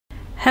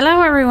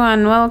Hello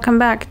everyone, welcome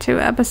back to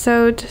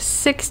episode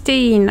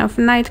 16 of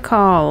Night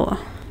Call.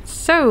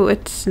 So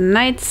it's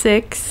night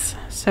 6,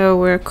 so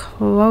we're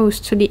close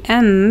to the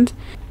end.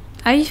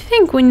 I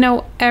think we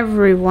know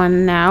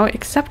everyone now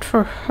except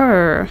for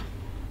her.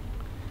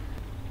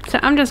 So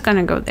I'm just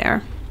gonna go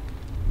there.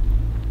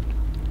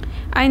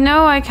 I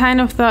know I kind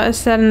of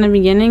said in the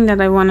beginning that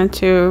I wanted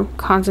to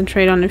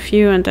concentrate on a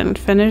few and then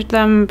finish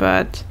them,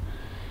 but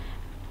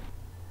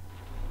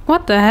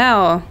what the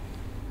hell?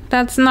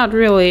 That's not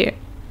really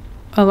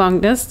a long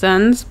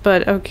distance,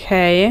 but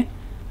okay.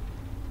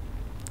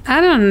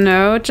 I don't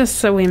know, just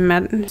so we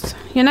met.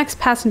 Your next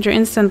passenger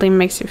instantly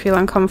makes you feel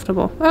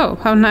uncomfortable. Oh,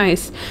 how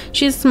nice.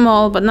 She's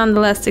small, but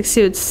nonetheless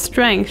exudes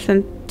strength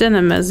and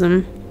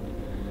dynamism.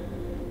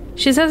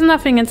 She says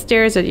nothing and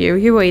stares at you.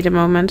 You wait a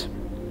moment.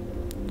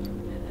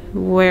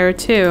 Where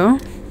to?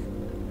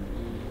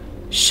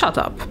 Shut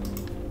up.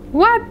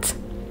 What?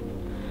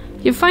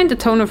 You find the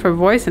tone of her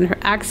voice and her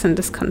accent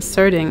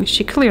disconcerting.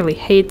 She clearly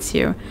hates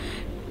you.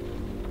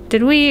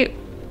 Did we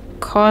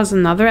cause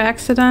another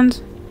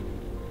accident?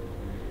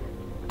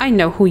 I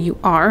know who you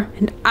are,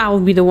 and I'll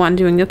be the one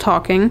doing the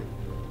talking.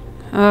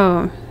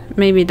 Oh,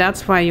 maybe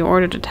that's why you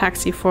ordered a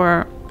taxi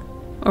for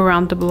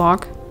around the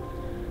block.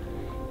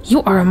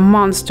 You are a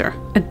monster,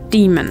 a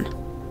demon.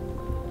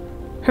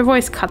 Her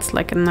voice cuts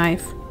like a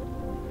knife.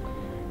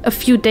 A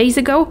few days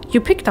ago,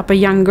 you picked up a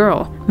young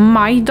girl,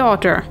 my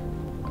daughter.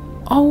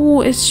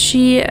 Oh, is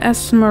she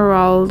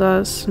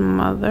Esmeralda's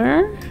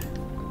mother?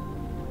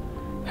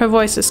 Her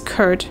voice is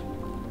curt.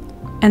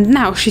 And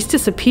now she's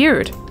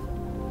disappeared.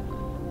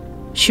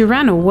 She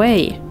ran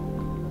away.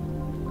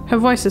 Her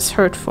voice is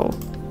hurtful.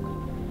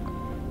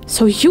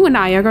 So you and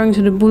I are going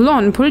to the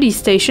Boulogne police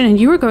station and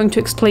you are going to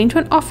explain to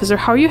an officer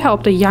how you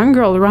helped a young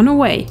girl run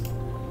away.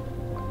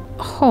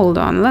 Hold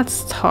on,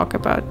 let's talk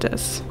about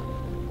this.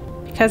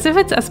 Because if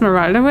it's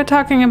Esmeralda we're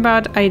talking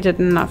about, I did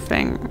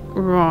nothing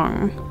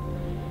wrong.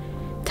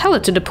 Tell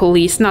it to the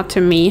police, not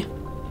to me.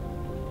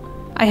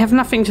 I have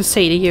nothing to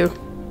say to you.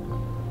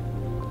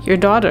 Your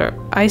daughter,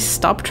 I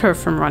stopped her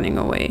from running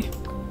away.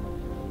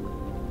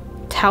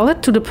 Tell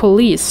it to the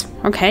police.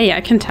 Okay,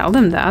 I can tell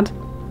them that.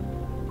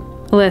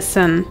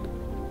 Listen.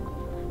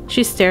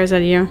 She stares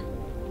at you.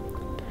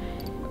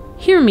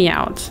 Hear me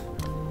out.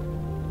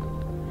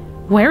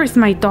 Where is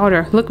my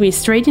daughter? Look me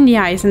straight in the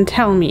eyes and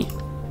tell me.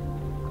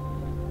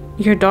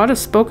 Your daughter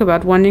spoke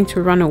about wanting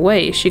to run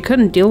away. She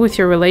couldn't deal with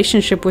your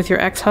relationship with your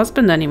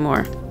ex-husband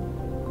anymore.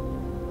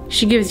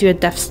 She gives you a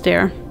death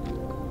stare.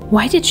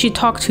 Why did she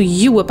talk to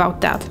you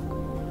about that?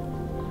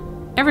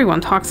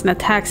 Everyone talks in a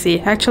taxi.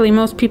 Actually,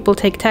 most people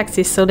take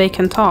taxis so they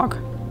can talk.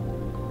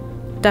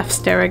 Death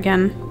stare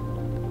again.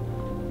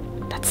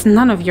 That's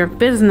none of your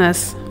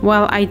business.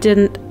 Well, I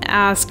didn't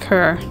ask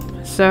her,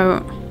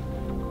 so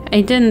I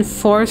didn't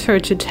force her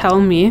to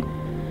tell me.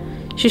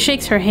 She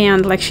shakes her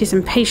hand like she's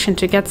impatient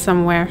to get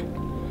somewhere.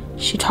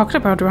 She talked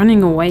about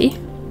running away?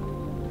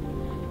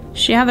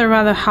 She had a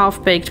rather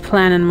half-baked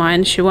plan in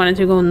mind. She wanted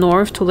to go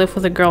north to live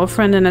with a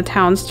girlfriend in a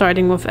town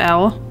starting with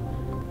L.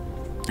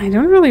 I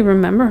don't really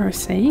remember her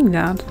saying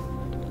that,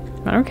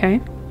 but okay.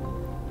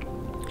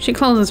 She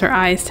closes her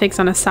eyes, takes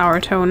on a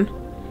sour tone.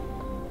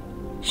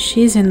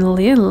 She's in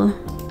Lille.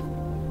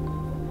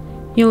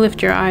 You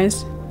lift your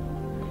eyes.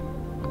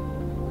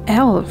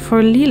 L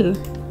for Lille.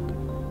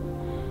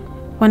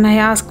 When I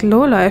asked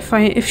Lola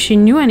if she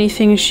knew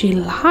anything, she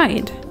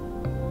lied.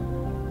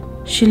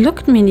 She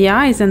looked me in the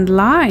eyes and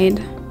lied.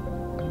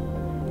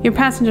 Your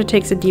passenger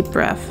takes a deep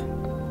breath.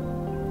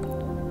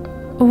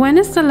 When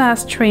is the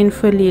last train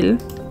for Lille?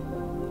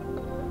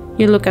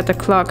 You look at the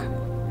clock.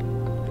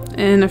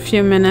 In a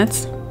few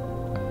minutes.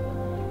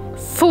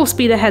 Full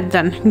speed ahead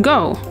then.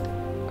 Go!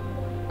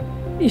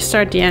 You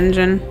start the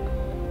engine.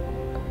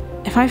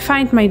 If I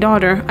find my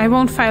daughter, I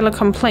won't file a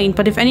complaint,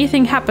 but if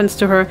anything happens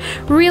to her...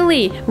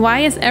 Really?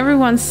 Why is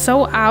everyone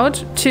so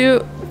out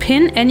to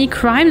pin any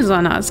crimes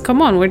on us?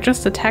 Come on, we're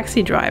just a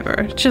taxi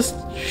driver. Just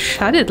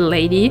shut it,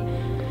 lady.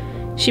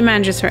 She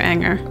manages her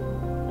anger.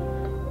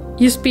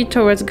 You speed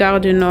towards Gare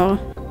du Nord.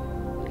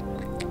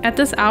 At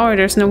this hour,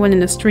 there's no one in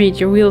the street.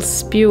 Your wheels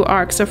spew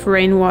arcs of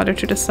rainwater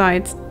to the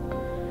sides.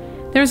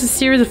 There's a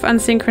series of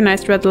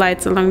unsynchronized red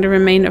lights along the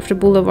remainder of the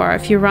boulevard.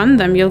 If you run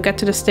them, you'll get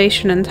to the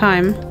station in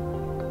time.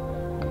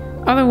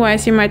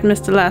 Otherwise, you might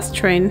miss the last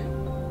train.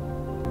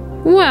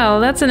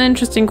 Well, that's an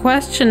interesting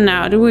question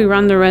now. Do we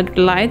run the red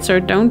lights or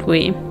don't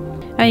we?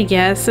 I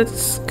guess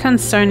it's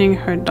concerning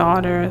her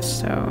daughter,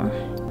 so...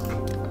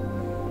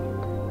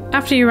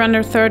 After you run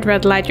the third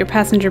red light, your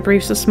passenger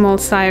breathes a small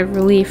sigh of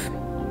relief.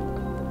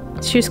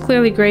 She's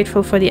clearly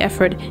grateful for the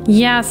effort.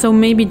 Yeah, so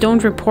maybe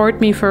don't report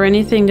me for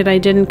anything that I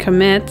didn't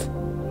commit.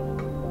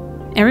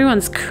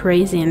 Everyone's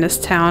crazy in this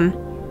town.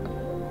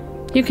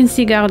 You can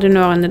see Gare du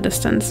Nord in the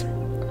distance.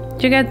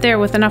 You get there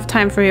with enough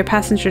time for your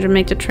passenger to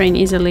make the train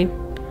easily.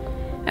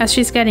 As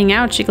she's getting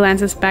out, she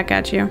glances back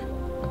at you.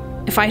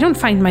 If I don't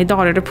find my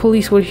daughter, the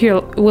police will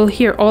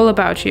hear all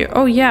about you.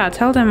 Oh yeah,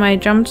 tell them I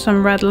jumped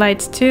some red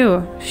lights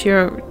too, if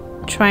you're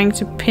trying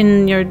to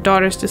pin your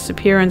daughter's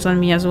disappearance on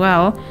me as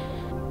well.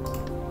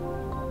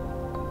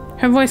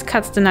 Her voice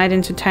cuts the night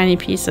into tiny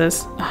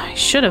pieces. Oh, I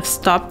should have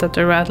stopped at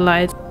the red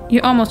light. You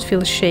almost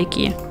feel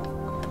shaky.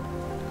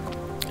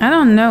 I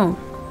don't know.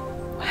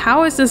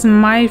 How is this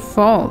my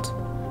fault?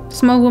 The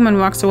small woman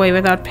walks away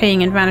without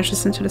paying and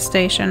vanishes into the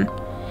station.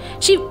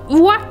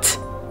 What?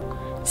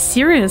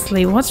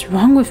 Seriously, what's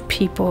wrong with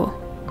people?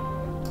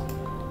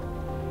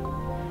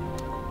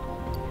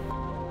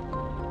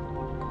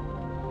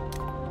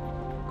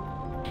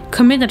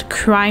 Committed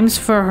crimes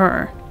for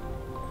her.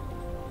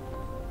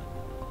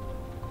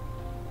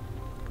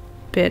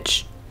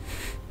 Bitch.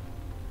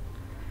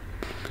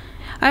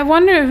 I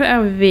wonder if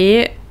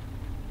LV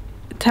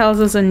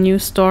tells us a new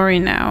story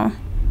now.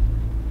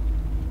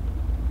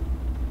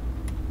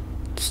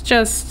 It's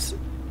just,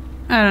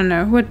 I don't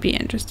know, would be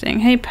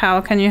interesting. Hey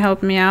pal, can you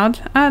help me out?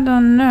 I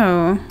don't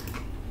know.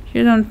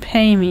 You don't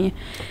pay me.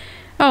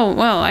 Oh,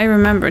 well, I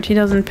remembered, he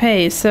doesn't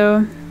pay,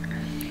 so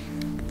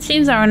it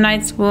seems our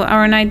night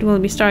will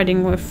be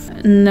starting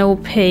with no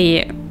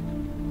pay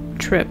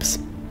trips.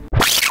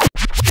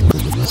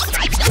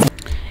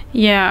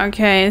 Yeah,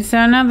 okay, so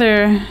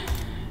another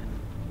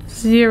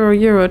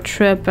 €0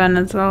 trip, and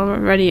it's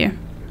already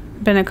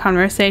been a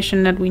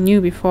conversation that we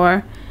knew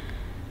before.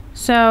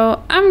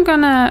 So I'm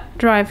gonna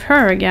drive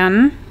her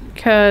again,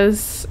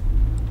 because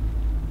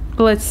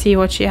let's see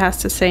what she has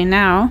to say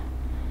now.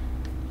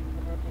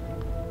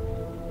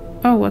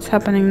 Oh, what's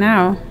happening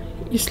now?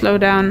 You slow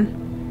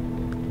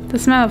down. The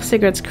smell of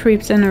cigarettes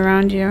creeps in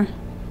around you.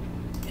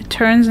 It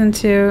turns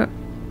into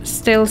a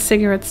stale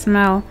cigarette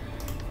smell,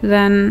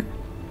 then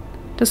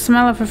the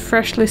smell of a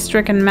freshly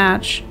stricken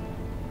match.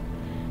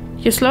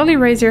 You slowly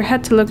raise your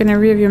head to look in a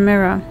rearview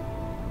mirror.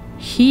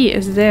 He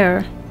is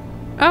there.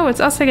 Oh,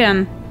 it's us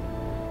again.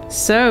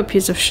 So,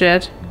 piece of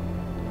shit.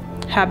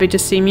 Happy to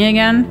see me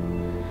again?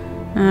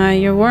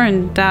 You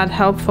weren't that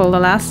helpful the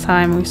last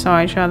time we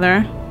saw each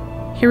other.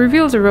 He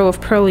reveals a row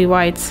of pearly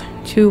whites.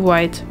 Too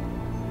white.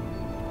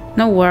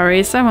 No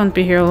worries, I won't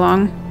be here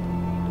long.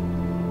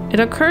 It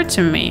occurred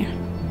to me.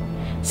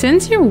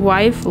 Since your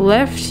wife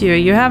left you,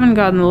 you haven't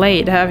gotten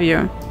laid, have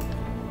you?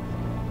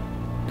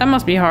 That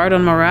must be hard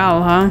on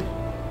morale, huh?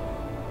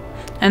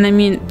 And I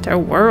mean, there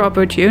were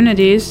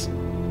opportunities.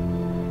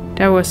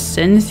 There was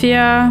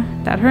Cynthia,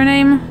 that her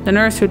name? The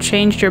nurse who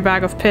changed your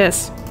bag of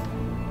piss.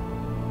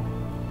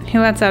 He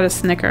lets out a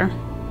snicker.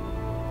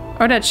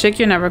 Or that chick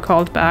you never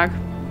called back.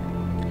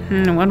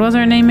 What was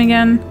her name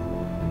again?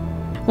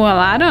 Well,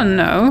 I don't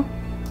know.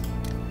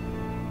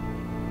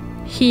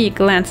 He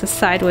glances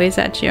sideways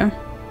at you.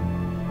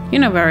 You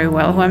know very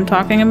well who I'm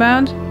talking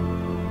about.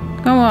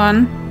 Go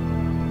on.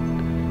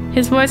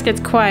 His voice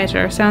gets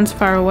quieter, sounds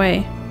far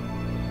away.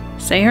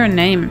 Say her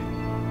name.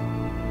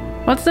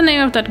 What's the name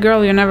of that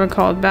girl you never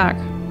called back?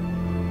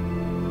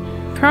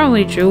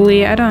 Probably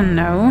Julie, I don't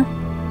know.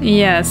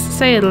 Yes,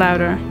 say it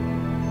louder.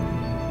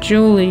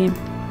 Julie.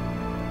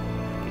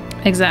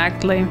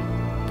 Exactly.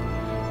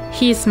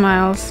 He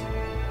smiles.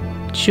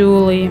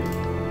 Julie.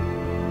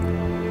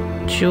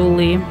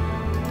 Julie.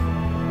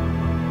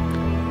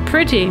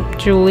 Pretty,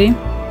 Julie.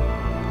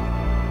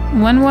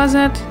 When was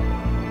it?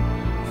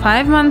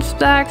 5 months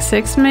back?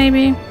 6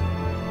 maybe?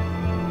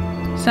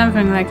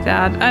 Something like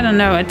that. I don't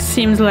know. It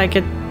seems like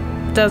it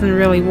doesn't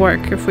really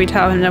work if we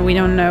tell him that we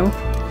don't know.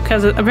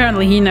 Because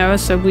apparently he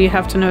knows, so we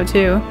have to know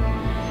too.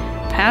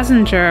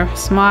 Passenger.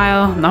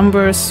 Smile.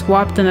 Numbers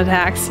swapped in a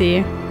taxi.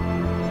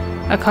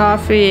 A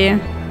coffee.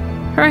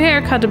 Her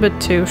hair cut a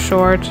bit too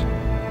short.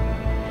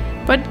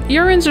 But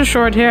you're into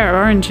short hair,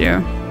 aren't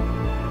you?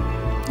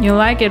 You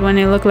like it when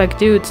they look like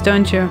dudes,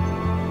 don't you?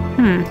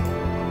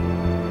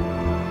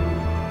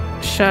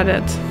 Shut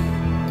it.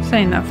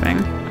 Say nothing.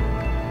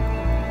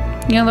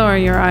 You lower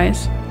your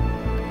eyes.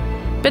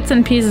 Bits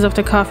and pieces of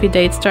the coffee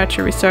date start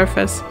to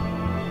resurface.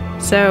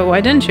 So,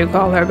 why didn't you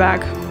call her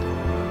back?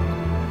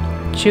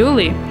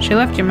 Julie, she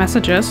left you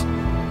messages.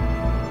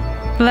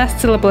 The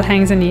last syllable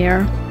hangs in the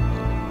air.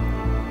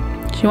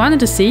 She wanted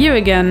to see you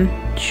again.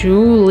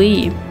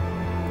 Julie.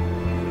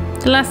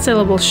 The last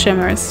syllable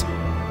shimmers.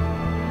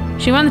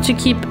 She wanted to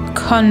keep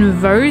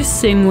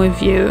conversing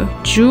with you.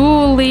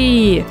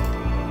 Julie.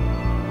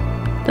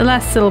 The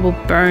last syllable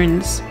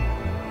burns.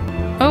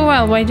 Oh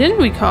well, why didn't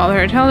we call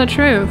her? Tell the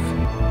truth.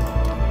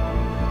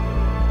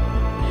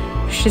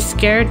 She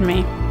scared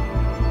me.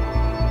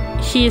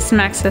 He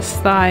smacks his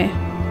thigh.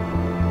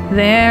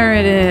 There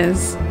it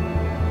is.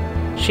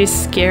 She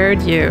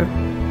scared you.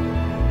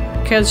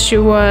 Because she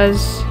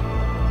was...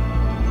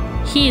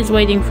 He is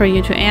waiting for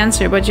you to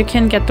answer, but you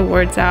can't get the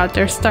words out.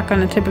 They're stuck on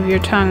the tip of your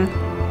tongue.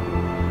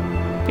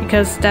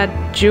 Because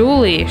that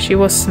Julie, she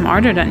was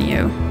smarter than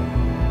you.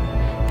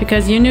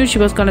 Because you knew she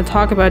was gonna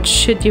talk about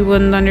shit you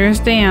wouldn't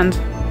understand.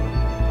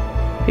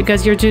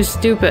 Because you're too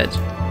stupid.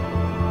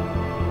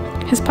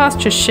 His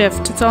posture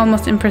shifts. It's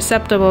almost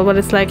imperceptible, but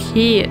it's like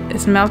he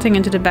is melting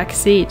into the back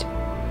seat.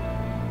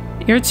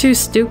 You're too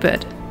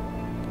stupid.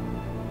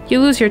 You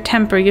lose your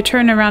temper. You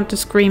turn around to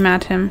scream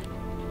at him.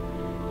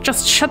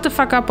 Just shut the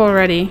fuck up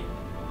already.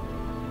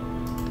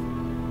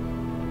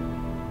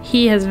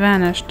 He has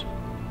vanished.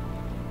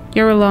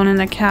 You're alone in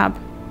a cab.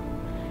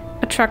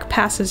 A truck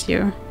passes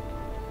you.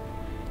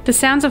 The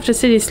sounds of the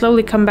city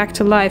slowly come back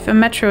to life, a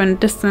metro in the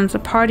distance, a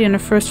party on the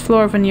first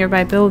floor of a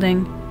nearby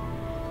building.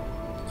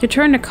 You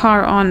turn the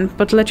car on,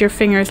 but let your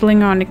fingers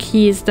linger on the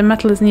keys. The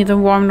metal is neither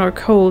warm nor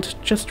cold,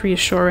 just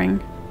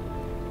reassuring.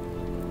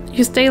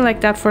 You stay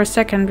like that for a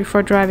second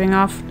before driving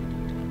off.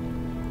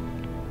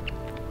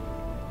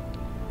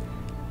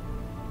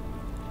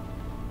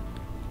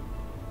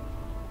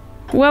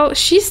 Well,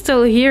 she's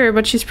still here,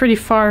 but she's pretty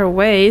far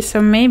away,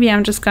 so maybe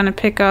I'm just gonna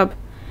pick up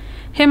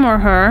him or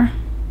her.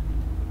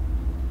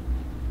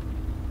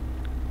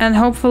 And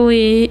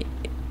hopefully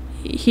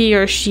he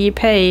or she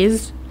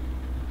pays.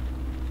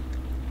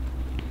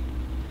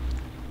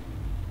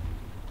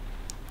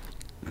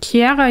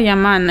 Chiara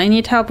Yaman, I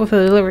need help with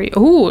a delivery.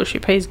 Ooh, she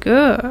pays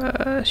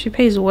good. She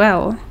pays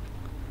well.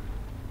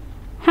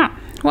 Huh,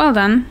 well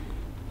then.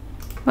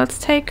 Let's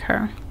take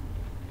her.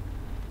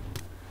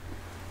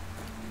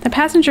 The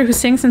passenger who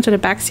sinks into the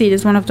backseat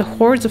is one of the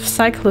hordes of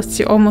cyclists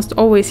you almost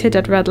always hit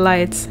at red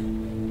lights.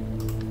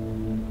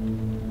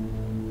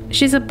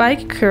 She's a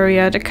bike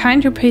courier, the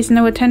kind who pays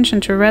no attention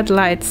to red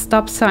lights,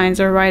 stop signs,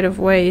 or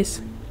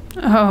right-of-ways.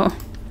 Oh,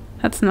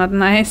 that's not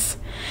nice.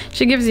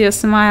 She gives you a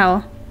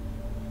smile.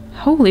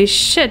 Holy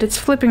shit, it's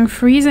flipping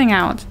freezing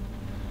out.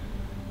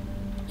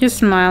 You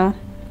smile.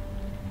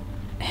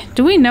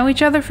 Do we know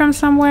each other from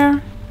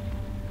somewhere?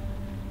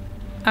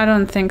 I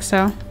don't think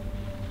so.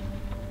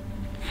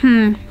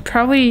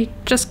 Probably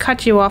just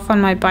cut you off on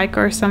my bike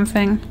or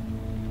something.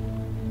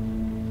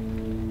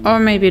 Or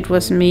maybe it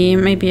was me.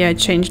 Maybe I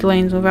changed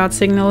lanes without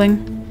signaling.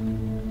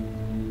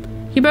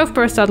 You both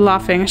burst out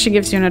laughing. She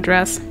gives you an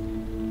address.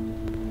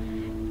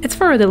 It's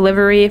for a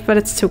delivery, but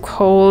it's too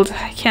cold.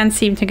 I can't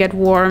seem to get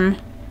warm.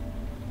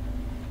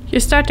 You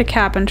start the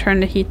cab and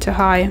turn the heat to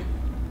high.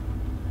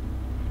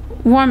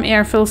 Warm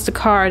air fills the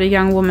car. The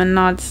young woman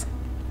nods.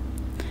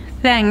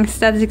 Thanks,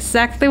 that's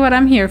exactly what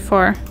I'm here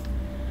for.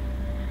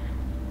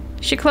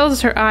 She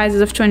closes her eyes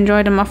as if to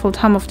enjoy the muffled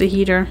hum of the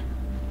heater.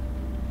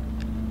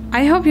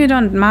 I hope you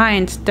don't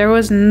mind. There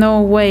was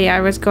no way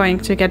I was going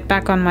to get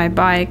back on my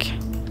bike.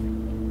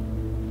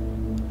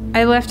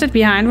 I left it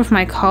behind with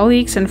my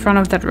colleagues in front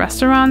of that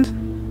restaurant.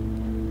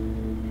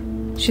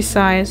 She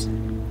sighs.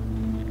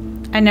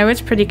 I know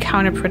it's pretty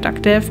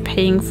counterproductive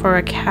paying for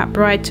a cab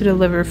ride to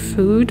deliver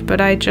food,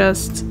 but I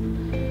just...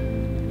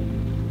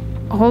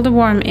 all the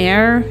warm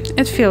air,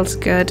 it feels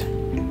good.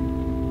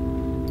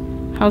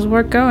 How's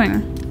work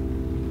going?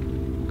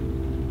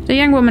 The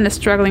young woman is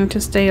struggling to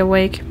stay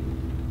awake.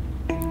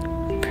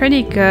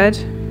 Pretty good,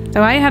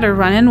 though I had a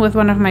run-in with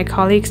one of my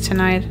colleagues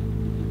tonight.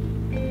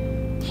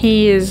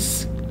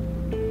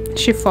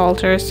 She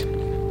falters.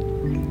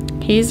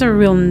 He's a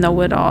real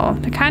know-it-all,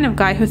 the kind of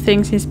guy who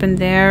thinks he's been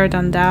there,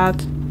 done that.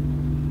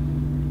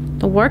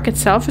 The work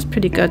itself is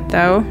pretty good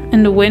though.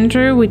 In the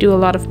winter we do a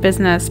lot of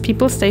business.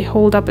 People stay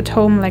holed up at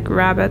home like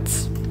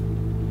rabbits.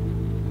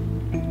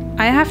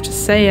 I have to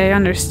say I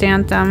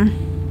understand them.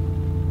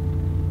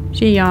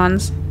 She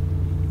yawns.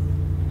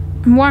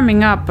 I'm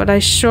warming up, but I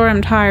sure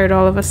am tired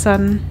all of a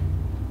sudden.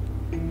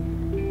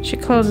 She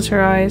closes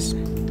her eyes.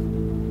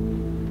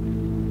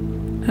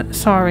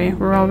 Sorry,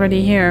 we're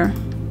already here.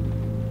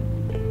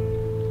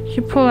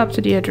 You pull up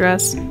to the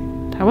address.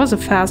 That was a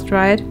fast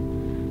ride.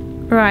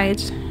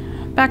 Right.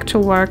 Back to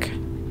work.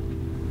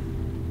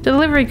 The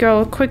delivery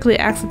girl quickly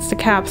exits the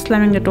cab,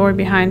 slamming the door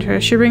behind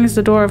her. She rings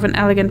the door of an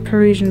elegant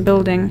Parisian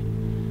building.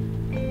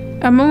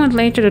 A moment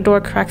later, the door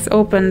cracks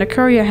open. The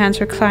courier hands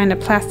her client a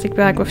plastic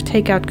bag with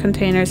takeout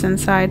containers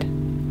inside.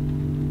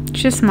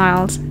 She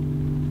smiles.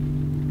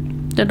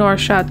 The door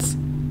shuts.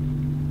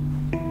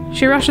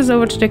 She rushes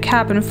over to the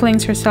cab and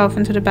flings herself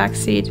into the back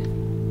seat.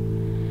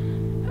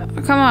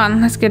 Come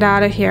on, let's get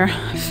out of here.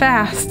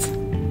 Fast.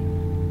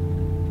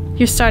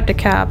 You start the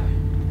cab.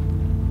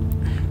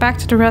 Back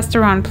to the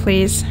restaurant,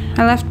 please.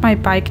 I left my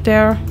bike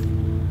there.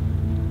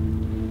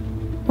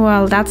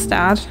 Well, that's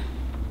that.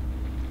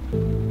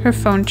 Her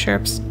phone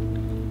chirps.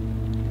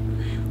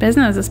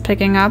 Business is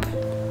picking up.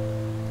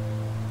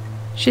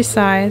 She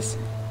sighs.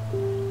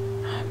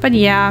 But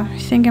yeah, I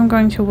think I'm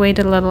going to wait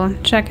a little,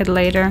 check it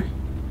later.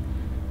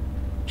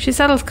 She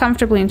settles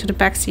comfortably into the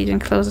back seat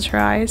and closes her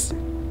eyes.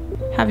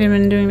 Have you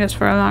been doing this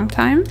for a long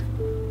time?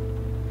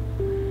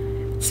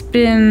 It's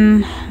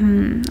been...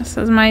 this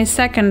is my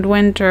second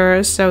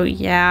winter, so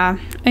yeah,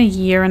 a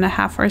year and a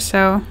half or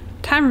so.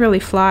 Time really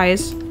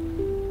flies.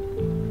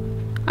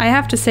 I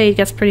have to say it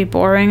gets pretty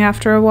boring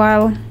after a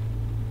while.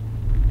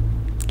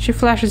 She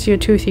flashes you a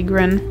toothy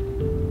grin.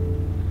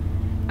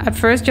 At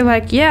first you're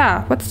like,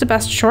 yeah, what's the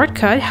best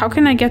shortcut? How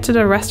can I get to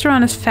the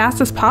restaurant as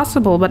fast as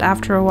possible? But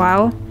after a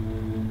while,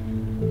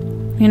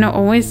 you know,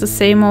 always the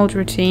same old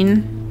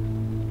routine.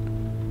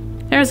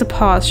 There's a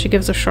pause. She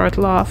gives a short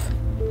laugh.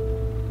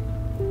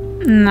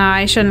 Nah,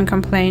 I shouldn't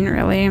complain,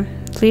 really.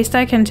 At least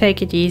I can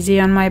take it easy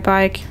on my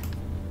bike.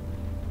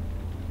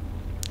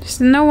 There's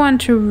no one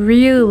to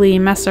really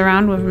mess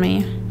around with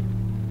me.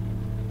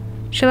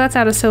 She lets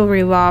out a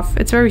silvery laugh.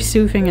 It's very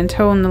soothing in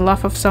tone, the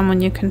laugh of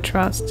someone you can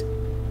trust.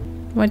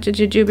 What did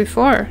you do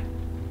before?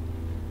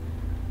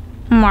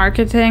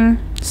 Marketing.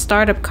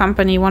 Startup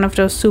company, one of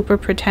those super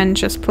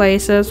pretentious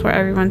places where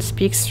everyone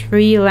speaks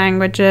 3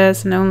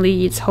 languages and only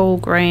eats whole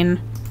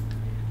grain.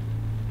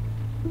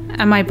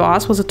 And my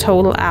boss was a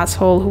total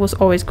asshole who was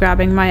always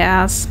grabbing my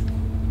ass.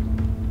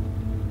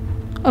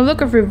 A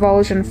look of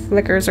revulsion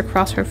flickers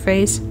across her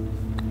face.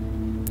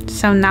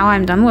 So now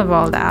I'm done with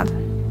all that.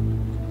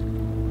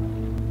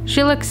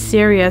 She looks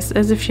serious,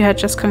 as if she had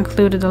just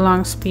concluded a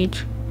long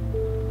speech.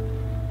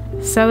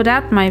 So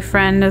that, my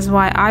friend, is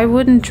why I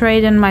wouldn't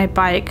trade in my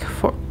bike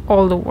for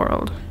all the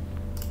world.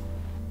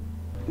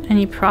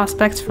 Any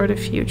prospects for the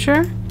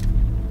future?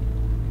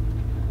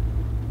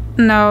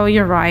 No,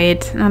 you're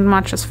right. Not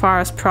much as far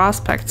as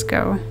prospects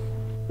go.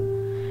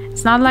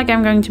 It's not like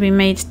I'm going to be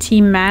made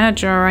team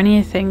manager or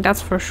anything,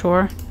 that's for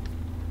sure.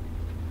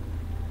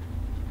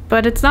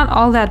 But it's not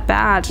all that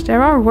bad.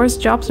 There are worse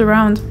jobs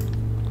around.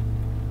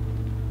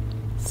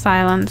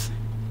 Silence.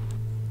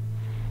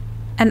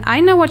 And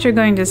I know what you're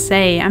going to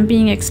say. I'm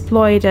being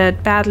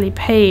exploited, badly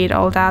paid,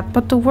 all that.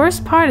 But the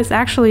worst part is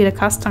actually the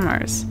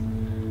customers.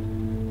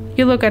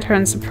 You look at her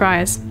in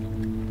surprise.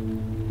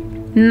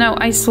 No,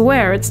 I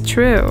swear, it's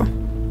true.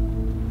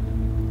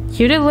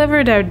 You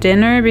deliver their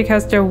dinner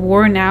because they're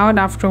worn out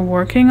after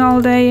working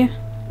all day.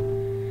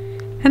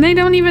 And they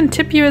don't even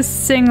tip you a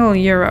single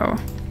euro.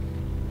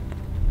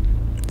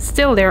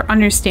 Still, they're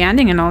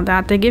understanding and all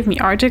that. They give me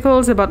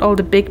articles about all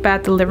the big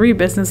bad delivery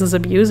businesses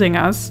abusing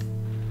us.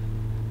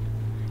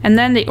 And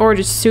then they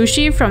order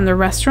sushi from the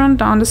restaurant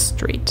down the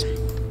street.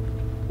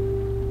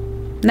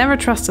 Never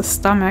trust a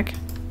stomach.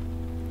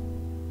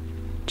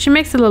 She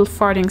makes a little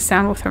farting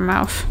sound with her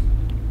mouth.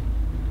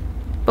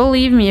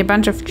 Believe me, a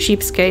bunch of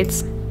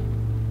cheapskates.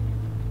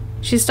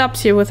 She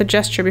stops you with a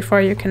gesture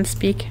before you can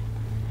speak.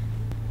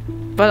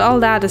 But all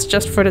that is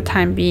just for the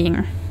time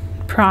being.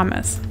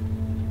 Promise.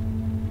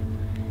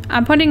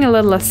 I'm putting a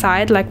little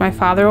aside, like my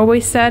father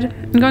always said.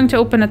 I'm going to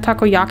open a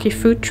takoyaki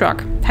food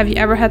truck. Have you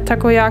ever had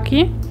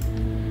takoyaki?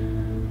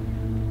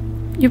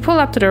 You pull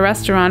up to the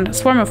restaurant, a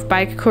swarm of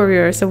bike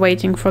couriers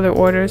awaiting for their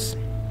orders.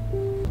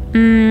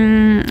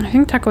 I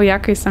think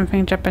takoyaki is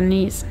something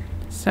Japanese.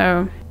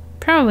 So,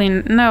 probably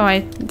no,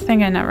 I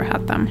think I never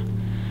had them.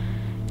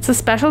 It's a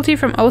specialty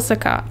from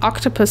Osaka,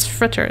 octopus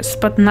fritters,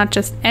 but not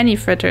just any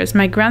fritters,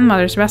 my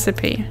grandmother's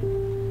recipe.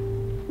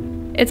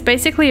 It's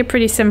basically a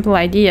pretty simple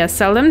idea.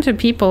 Sell them to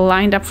people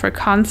lined up for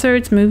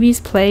concerts, movies,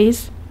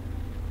 plays.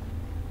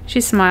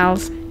 She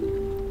smiles.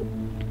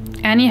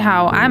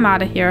 Anyhow, I'm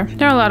out of here.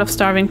 There are a lot of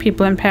starving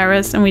people in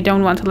Paris, and we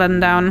don't want to let them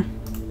down.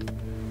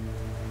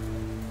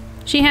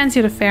 She hands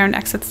you the fare and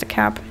exits the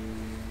cab.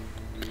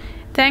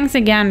 Thanks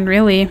again,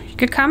 really.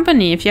 Good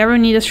company. If you ever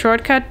need a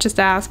shortcut, just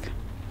ask.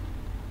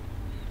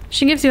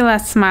 She gives you a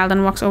last smile,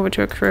 then walks over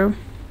to her crew.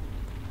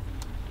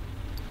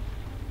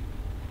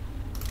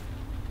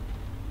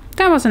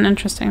 That was an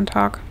interesting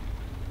talk.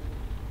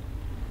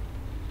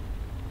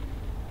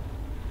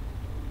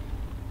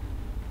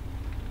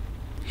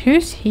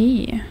 Who's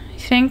he? I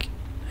think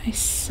I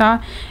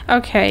saw...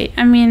 Okay,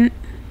 I mean...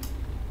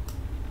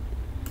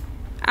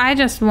 I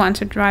just want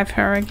to drive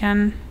her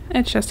again.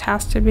 It just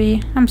has to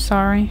be. I'm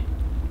sorry.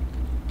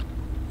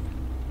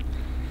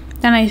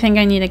 Then I think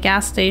I need a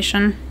gas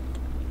station.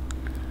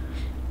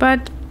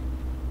 But...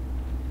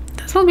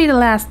 this will be the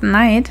last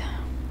night.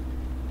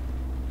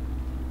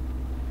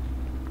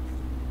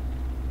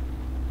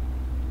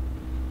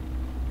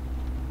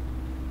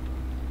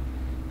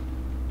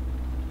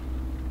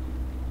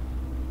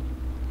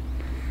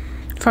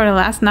 For the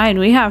last night,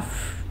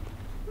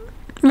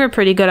 we're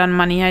pretty good on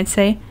money, I'd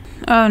say.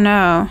 Oh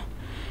no.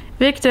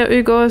 Victor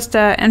Hugo's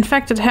the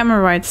infected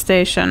hemorrhoid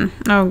station.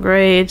 Oh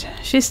great.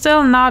 She's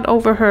still not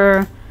over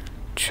her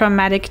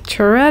traumatic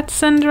Tourette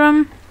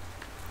syndrome.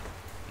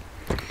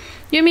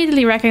 You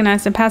immediately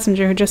recognize the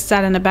passenger who just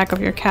sat in the back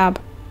of your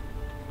cab.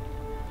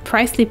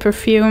 Pricely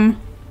perfume,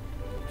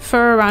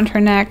 fur around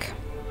her neck,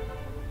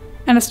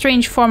 and a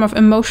strange form of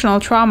emotional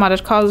trauma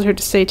that causes her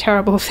to say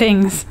terrible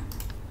things.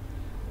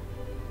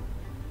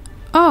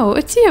 Oh,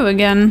 it's you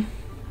again.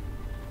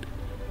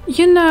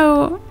 You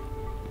know...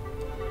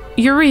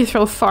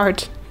 urethral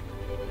fart.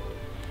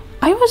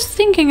 I was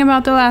thinking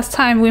about the last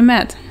time we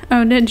met.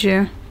 Oh, did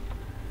you?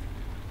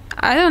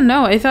 I don't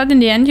know. I thought in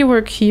the end you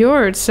were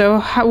cured, so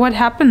what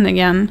happened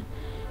again?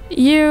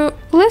 You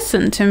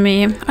listen to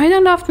me. I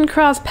don't often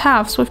cross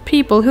paths with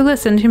people who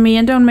listen to me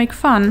and don't make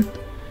fun.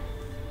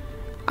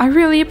 I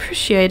really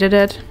appreciated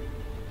it.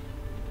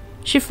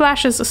 She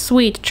flashes a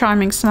sweet,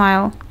 charming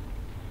smile.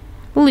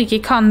 Leaky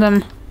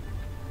condom.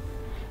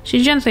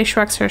 She gently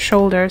shrugs her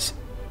shoulders.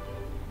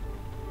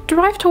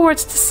 Drive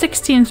towards the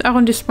 16th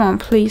arrondissement,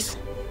 please.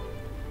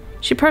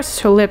 She purses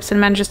her lips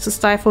and manages to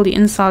stifle the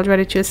insult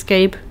ready to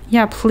escape.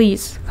 Yeah,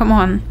 please. Come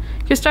on.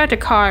 You start the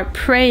car,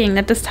 praying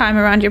that this time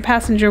around your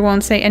passenger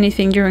won't say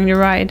anything during the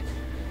ride.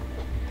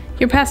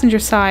 Your passenger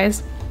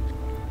sighs.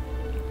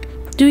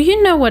 Do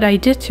you know what I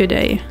did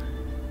today?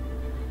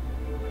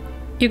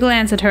 You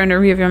glance at her in the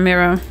rearview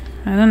mirror.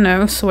 I don't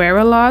know, swear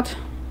a lot?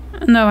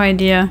 No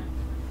idea.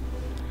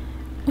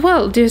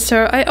 Well, dear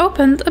sir, I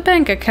opened a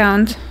bank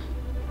account.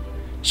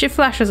 She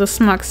flashes a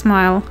smug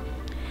smile.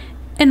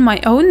 In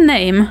my own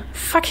name?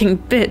 Fucking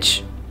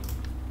bitch.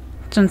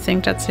 Don't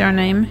think that's your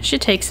name. She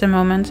takes a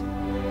moment.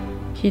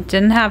 You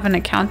didn't have an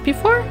account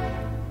before?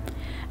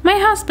 My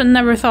husband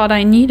never thought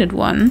I needed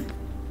one.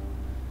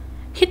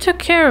 He took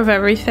care of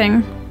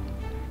everything.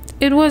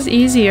 It was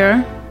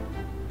easier.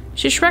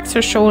 She shrugs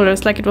her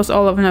shoulders like it was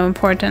all of no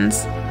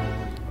importance.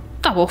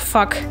 Double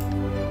fuck.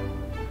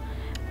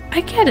 I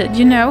get it,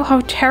 you know,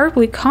 how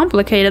terribly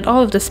complicated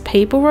all of this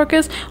paperwork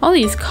is. All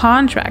these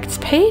contracts,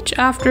 page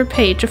after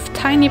page of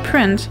tiny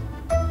print.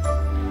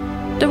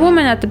 The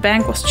woman at the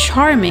bank was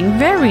charming,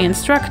 very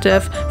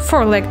instructive,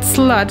 four-legged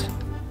slut.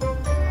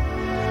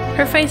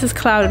 Her face is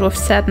clouded with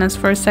sadness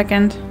for a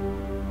second.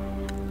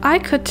 I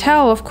could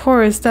tell, of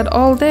course, that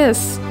all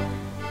this...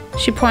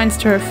 She points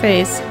to her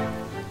face.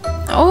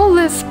 All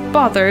this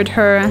bothered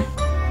her.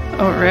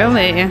 Oh,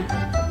 really?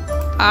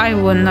 I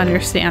wouldn't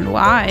understand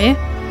why.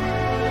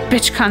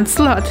 Bitch cunt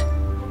slut.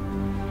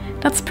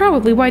 That's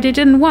probably why they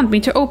didn't want me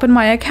to open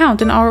my account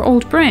in our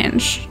old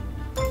branch.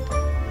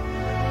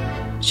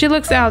 She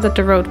looks out at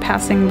the road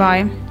passing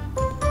by.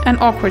 An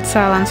awkward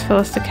silence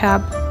fills the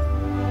cab.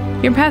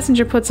 Your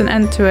passenger puts an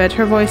end to it,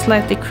 her voice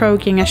lightly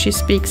croaking as she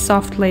speaks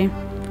softly.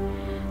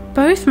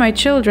 Both my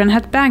children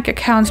had bank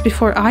accounts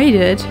before I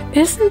did.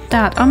 Isn't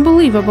that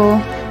unbelievable?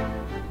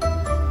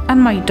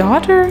 And my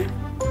daughter?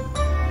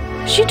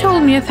 She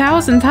told me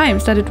 1,000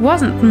 times that it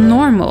wasn't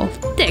normal,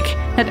 dick,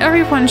 that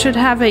everyone should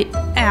have a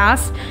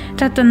ass,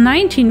 that the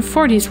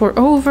 1940s were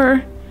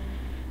over.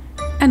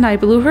 And I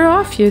blew her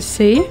off, you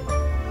see.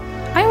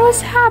 I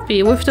was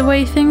happy with the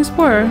way things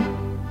were.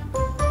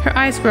 Her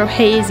eyes grow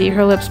hazy,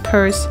 her lips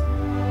purse.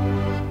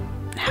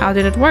 How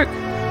did it work?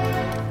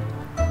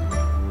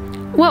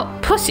 Well,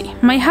 pussy,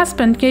 my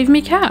husband gave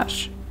me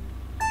cash.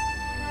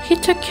 He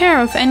took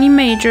care of any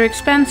major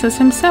expenses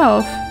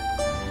himself.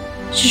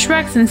 She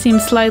shrugs and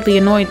seems slightly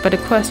annoyed by the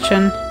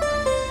question.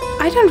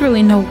 I don't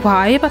really know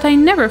why, but I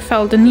never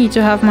felt the need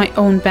to have my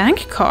own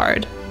bank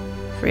card.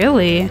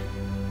 Really?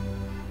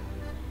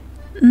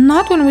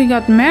 Not when we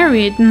got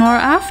married, nor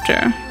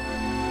after.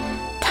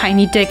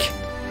 Tiny dick.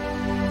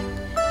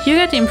 You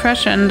get the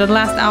impression the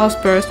last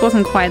outburst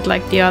wasn't quite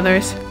like the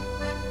others.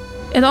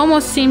 It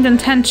almost seemed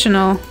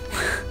intentional.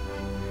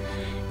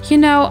 You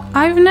know,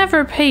 I've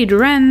never paid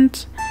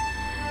rent.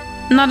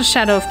 Not a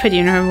shadow of pity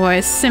in her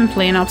voice,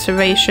 simply an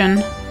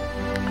observation.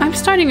 I'm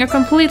starting a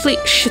completely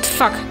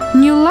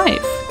new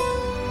life.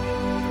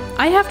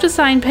 I have to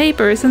sign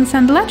papers and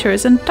send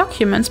letters and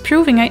documents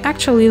proving I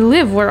actually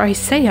live where I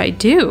say I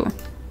do.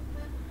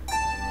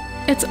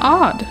 It's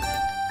odd.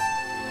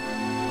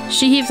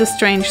 She heaves a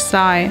strange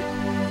sigh.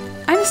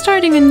 I'm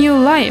starting a new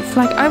life,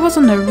 like I was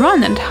on the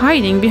run and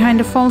hiding behind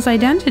a false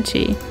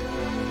identity.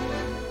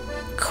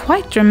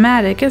 Quite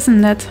dramatic,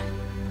 isn't it?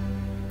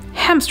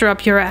 Hamster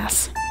up your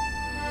ass.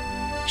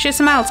 She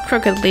smiles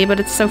crookedly, but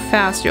it's so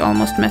fast you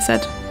almost miss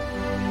it.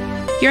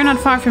 You're not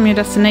far from your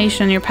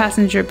destination, your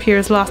passenger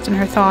appears lost in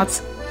her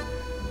thoughts.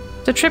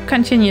 The trip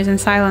continues in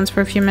silence for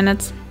a few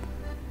minutes.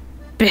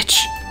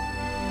 Bitch.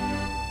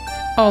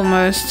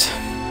 Almost.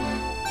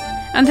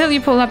 Until you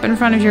pull up in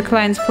front of your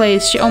client's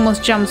place, she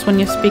almost jumps when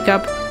you speak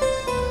up.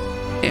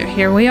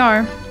 Here we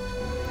are.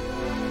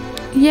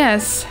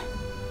 Yes.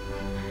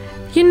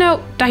 You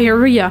know,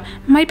 diarrhea.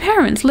 My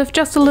parents live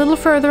just a little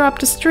further up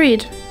the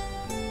street.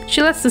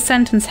 She lets the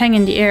sentence hang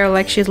in the air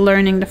like she's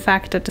learning the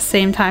fact at the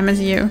same time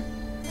as you.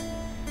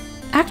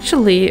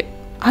 Actually,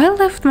 I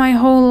lived my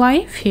whole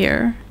life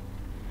here.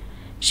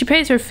 She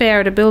pays her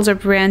fare, the bills are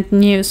brand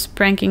new,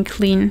 spanking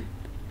clean.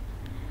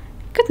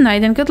 Good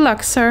night and good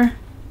luck, sir.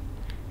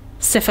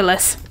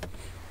 Syphilis.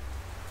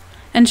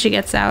 And she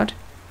gets out.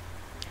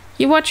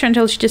 You watch her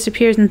until she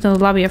disappears into the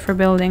lobby of her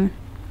building.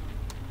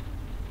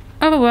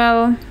 Oh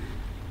well.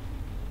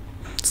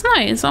 It's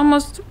nice.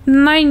 Almost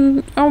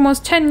 10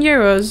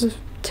 euros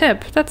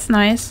tip. That's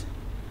nice.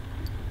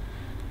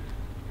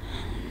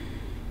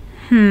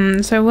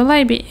 So will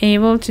I be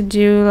able to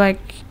do like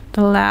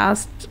the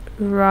last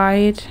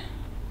ride?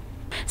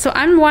 So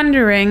I'm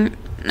wondering,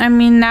 I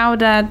mean, now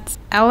that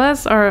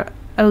Alice or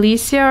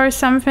Alicia or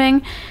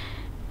something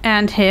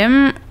and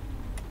him,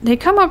 they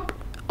come up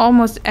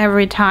almost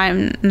every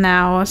time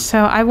now.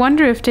 So I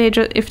wonder if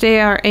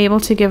they are able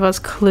to give us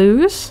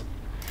clues.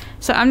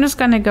 So I'm just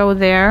gonna go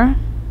there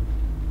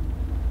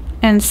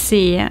and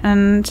see,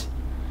 and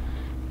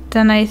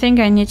then I think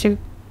I need to...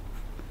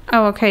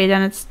 Oh, okay,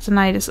 then the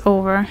night is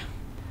over.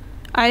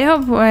 I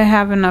hope I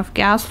have enough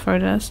gas for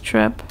this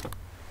trip.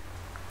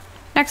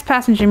 Next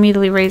passenger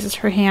immediately raises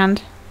her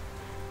hand.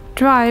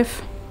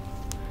 Drive.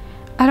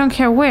 I don't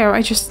care where,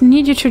 I just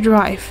need you to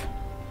drive.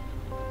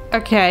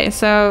 Okay,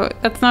 so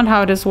that's not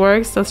how this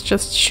works, that's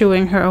just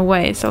shooing her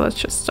away, so let's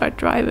just start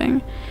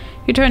driving.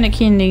 You turn the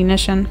key in the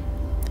ignition.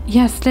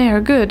 Yes,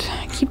 there, good.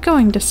 Keep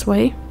going this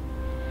way.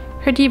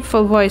 Her deep,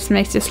 full voice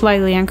makes you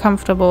slightly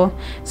uncomfortable.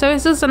 So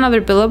is this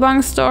another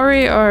Billabong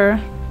story, or...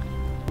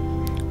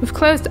 With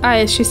closed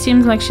eyes, she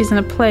seems like she's in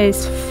a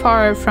place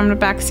far from the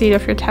back seat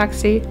of your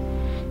taxi.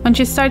 When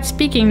she starts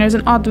speaking, there's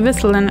an odd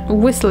whistle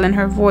in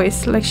her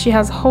voice, like she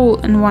has a hole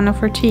in one of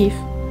her teeth.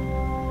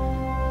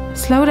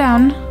 Slow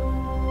down.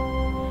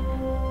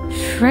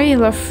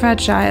 Frail or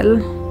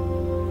fragile?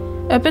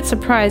 A bit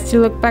surprised,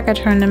 you look back at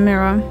her in the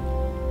mirror.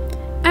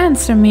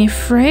 Answer me,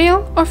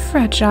 frail or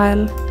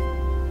fragile?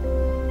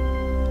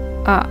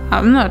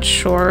 I'm not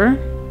sure.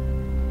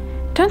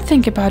 Don't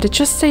think about it,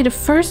 just say the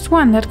first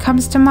one that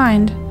comes to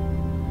mind.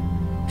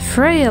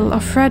 Frail or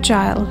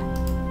fragile?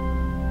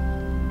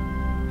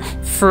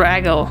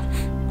 Fragile.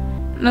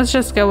 Let's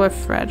just go with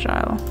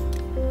fragile.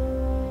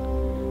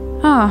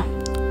 Ah,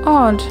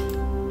 odd.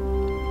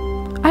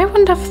 I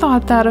wouldn't have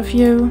thought that of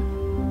you.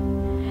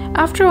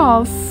 After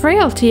all,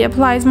 frailty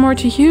applies more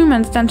to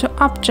humans than to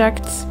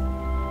objects.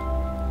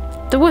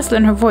 The whistle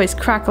in her voice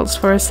crackles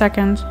for a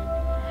second.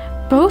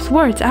 Both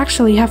words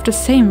actually have the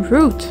same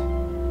root.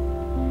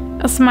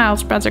 A smile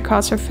spreads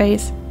across her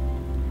face.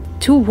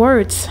 2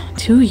 words,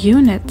 2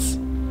 units.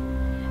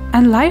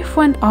 And life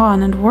went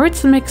on and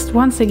words mixed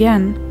once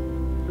again.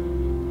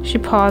 She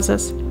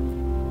pauses.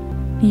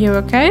 You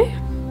okay?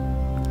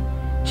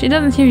 She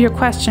doesn't hear your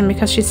question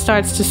because she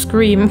starts to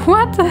scream.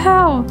 What the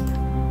hell?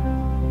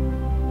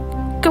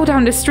 Go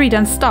down the street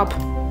and stop.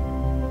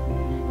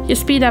 You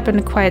speed up in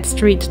the quiet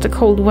street. The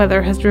cold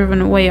weather has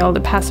driven away all the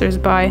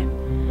passers-by.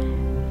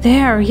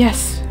 There,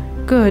 yes,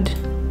 good.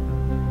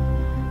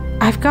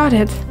 I've got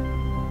it.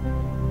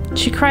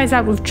 She cries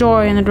out with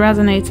joy and it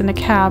resonates in the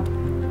cab.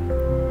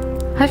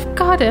 I've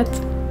got it.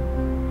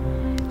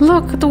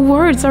 Look, the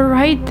words are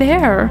right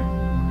there.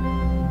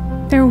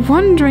 They're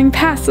wandering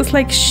past us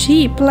like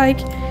sheep, like...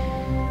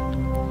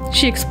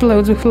 She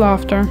explodes with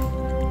laughter.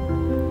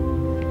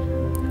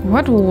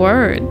 What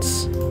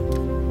words?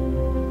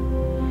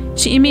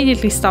 She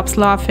immediately stops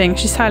laughing.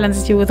 She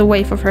silences you with a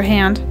wave of her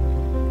hand.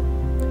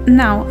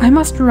 Now, I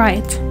must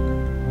write.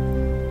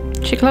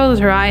 She closes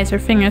her eyes, her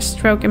fingers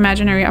stroke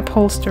imaginary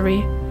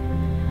upholstery.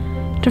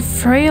 The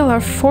frail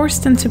are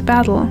forced into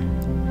battle.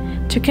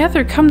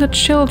 Together come the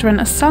children,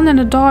 a son and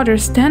a daughter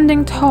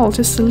standing tall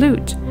to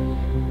salute.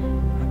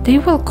 They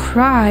will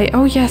cry,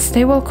 oh yes,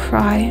 they will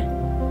cry.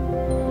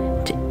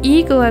 The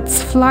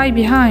eaglets fly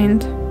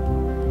behind.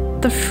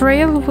 The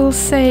frail will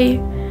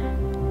say...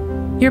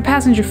 Your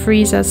passenger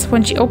freezes.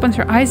 When she opens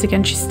her eyes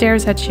again, she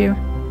stares at you.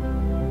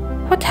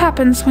 What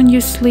happens when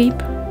you sleep?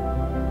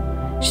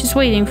 She's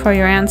waiting for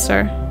your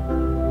answer.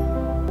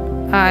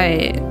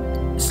 I...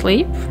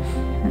 sleep?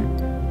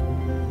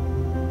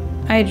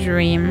 I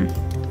dream.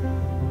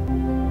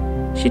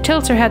 She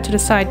tilts her head to the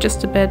side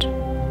just a bit.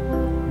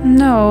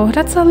 No,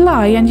 that's a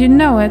lie and you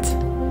know it.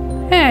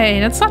 Hey,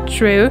 that's not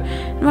true.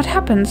 And what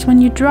happens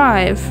when you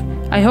drive?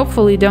 I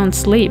hopefully don't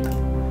sleep.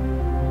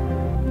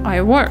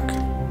 I work.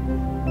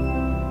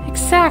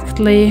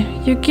 Exactly.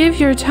 You give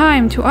your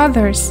time to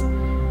others.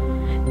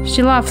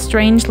 She laughs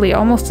strangely,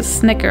 almost a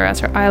snicker as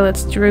her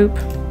eyelids droop.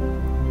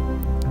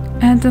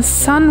 And the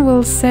son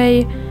will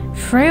say,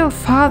 Frail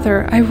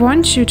father, I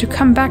want you to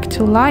come back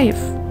to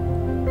life.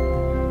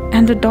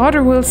 And the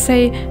daughter will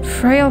say,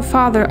 Frail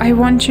father, I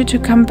want you to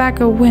come back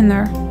a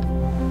winner.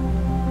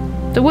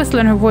 The whistle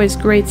in her voice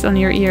grates on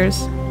your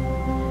ears.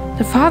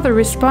 The father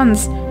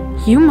responds,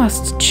 You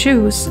must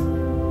choose.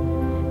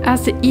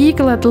 As the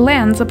eaglet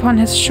lands upon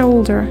his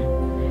shoulder,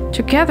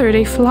 together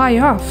they fly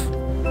off.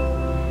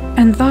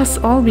 And thus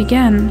all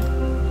began.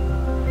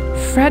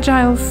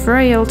 Fragile,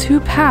 frail, 2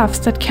 paths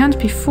that can't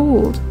be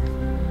fooled.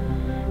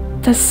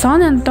 The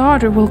son and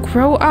daughter will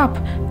grow up,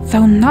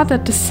 though not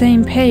at the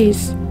same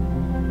pace.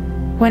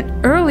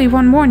 When early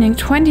one morning,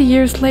 20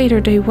 years later,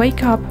 they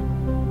wake up.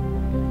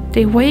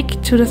 They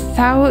wake to the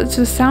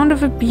sound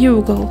of a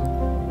bugle.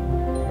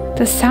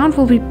 The sound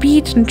will be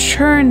beaten,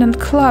 churned, and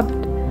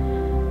clubbed,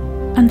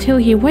 until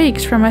he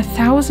wakes from a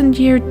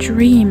 1,000-year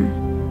dream.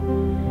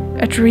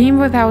 A dream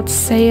without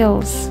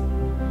sails,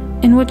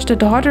 in which the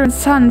daughter and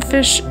son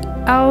fish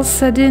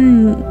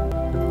Al-Sadin.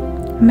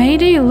 May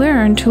they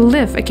learn to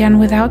live again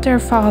without their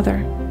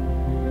father.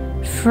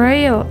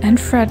 Frail and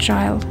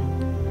fragile.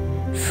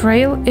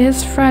 Frail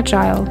is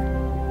fragile.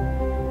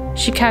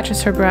 She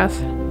catches her breath.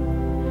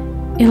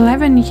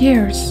 11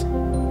 years.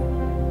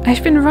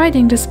 I've been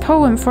writing this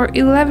poem for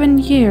 11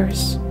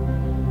 years.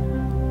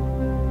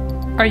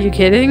 Are you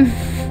kidding?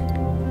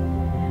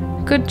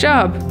 Good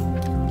job.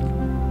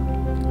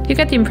 You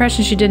get the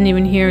impression she didn't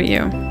even hear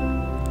you.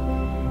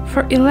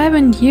 For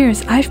 11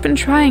 years, I've been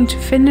trying to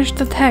finish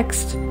the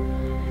text.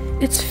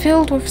 It's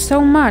filled with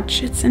so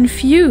much. It's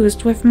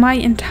infused with my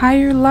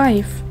entire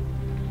life.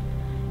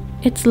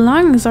 Its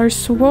lungs are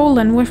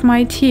swollen with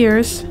my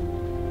tears.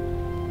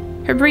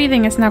 Her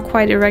breathing is now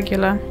quite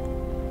irregular.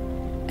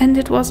 And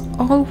it was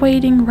all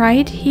waiting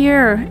right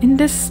here, in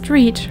this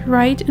street,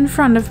 right in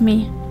front of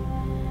me.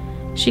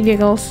 She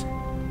giggles.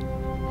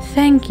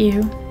 Thank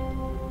you.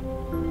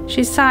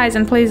 She sighs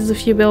and places a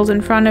few bills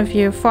in front of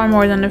you, far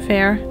more than the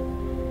fare.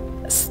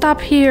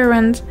 Stop here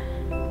and...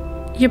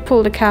 You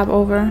pull the cab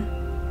over.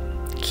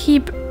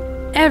 Keep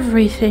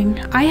everything.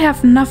 I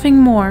have nothing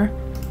more.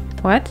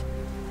 What?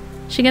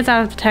 She gets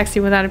out of the taxi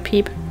without a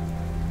peep.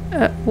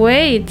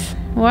 Wait,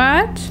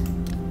 what?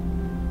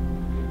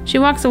 She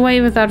walks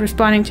away without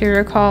responding to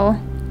your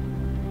call.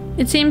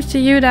 It seems to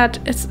you that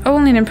it's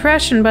only an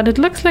impression, but it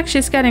looks like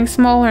she's getting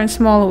smaller and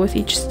smaller with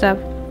each step.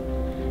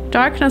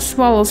 Darkness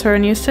swallows her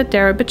and you sit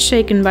there a bit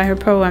shaken by her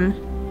poem.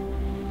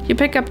 You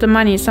pick up the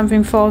money,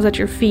 something falls at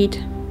your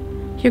feet.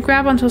 You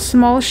grab onto a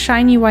small,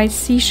 shiny white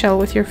seashell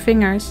with your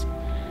fingers.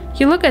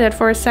 You look at it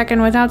for a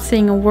second without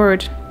saying a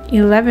word.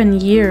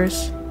 11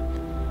 years.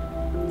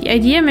 The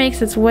idea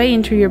makes its way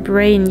into your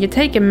brain. You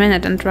take a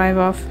minute and drive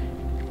off.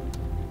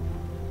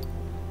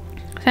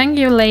 Thank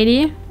you,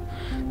 lady.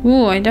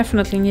 Ooh, I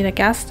definitely need a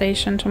gas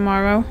station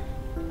tomorrow.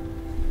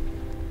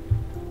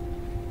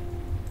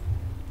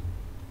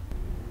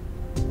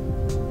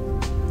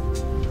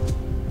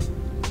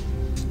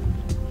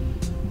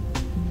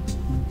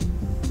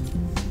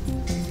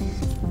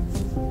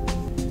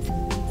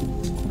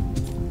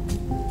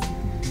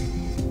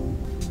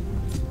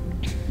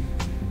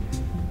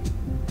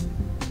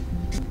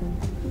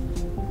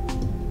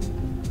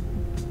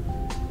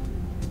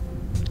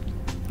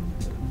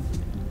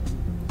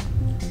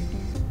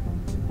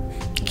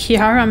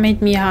 Kiara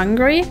made me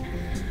hungry?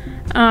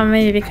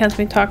 Maybe because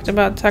we talked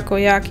about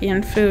takoyaki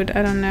and food,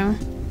 I don't know.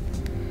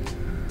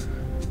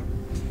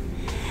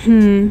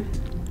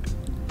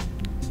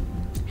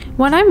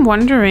 What I'm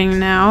wondering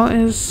now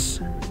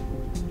is...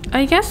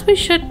 I guess we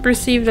should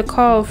receive the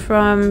call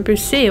from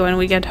Bussy when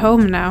we get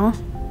home now.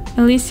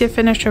 Alicia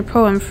finished her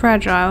poem,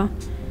 Fragile.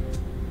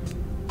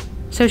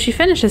 So she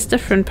finishes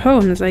different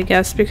poems, I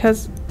guess,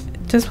 because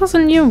this was a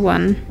new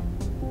one.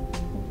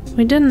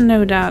 We didn't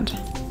know that.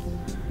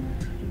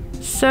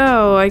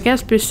 So, I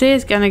guess Bussy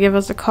is gonna give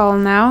us a call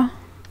now.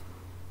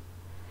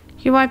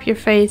 You wipe your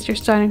face, you're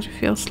starting to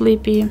feel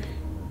sleepy.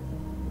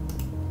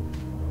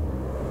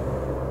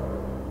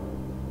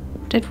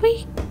 Did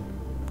we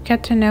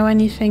get to know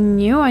anything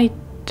new? I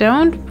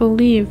don't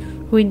believe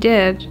we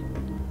did.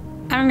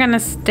 I'm gonna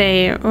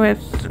stay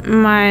with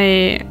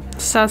my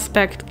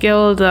suspect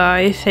Gilda.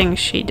 I think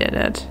she did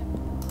it.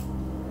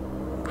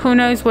 Who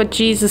knows what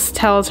Jesus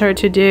tells her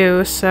to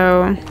do,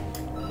 so...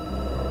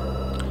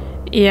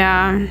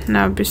 Yeah,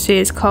 now Bussy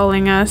is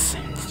calling us.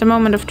 It's the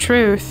moment of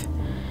truth.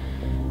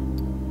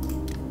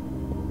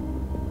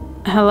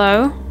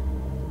 Hello?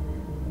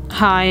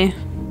 Hi.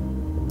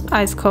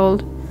 Ice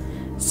cold.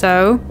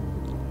 So?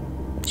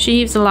 She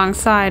heaves a long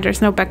sigh.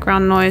 There's no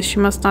background noise. She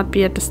must not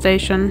be at the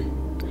station.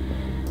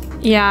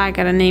 Yeah, I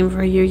got a name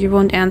for you. You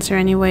won't answer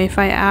anyway if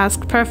I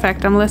ask.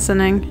 Perfect, I'm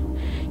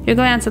listening. You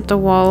glance at the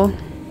wall.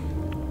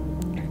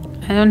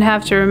 I don't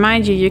have to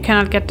remind you. You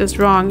cannot get this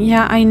wrong.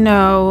 Yeah, I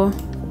know.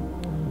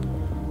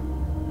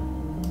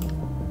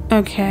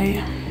 Okay.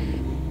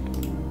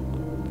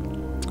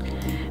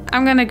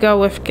 I'm gonna go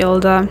with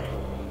Gilda.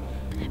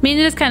 I mean,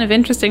 it is kind of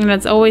interesting that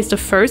it's always the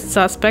first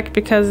suspect,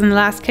 because in the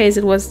last case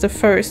it was the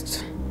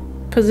first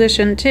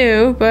position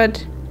too,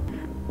 but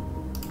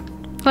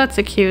let's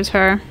accuse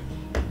her.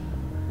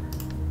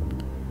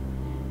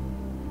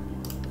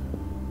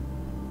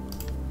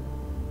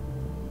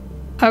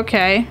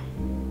 Okay.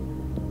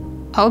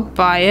 I'll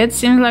buy it.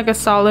 Seems like a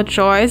solid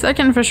choice. I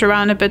can fish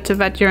around a bit to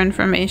vet your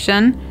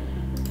information.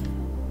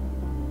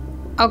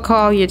 I'll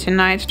call you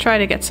tonight. Try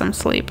to get some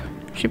sleep.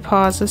 She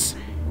pauses.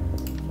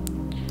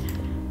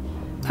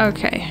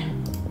 Okay.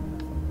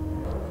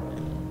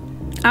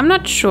 I'm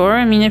not sure.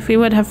 I mean, if we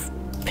would have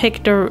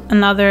picked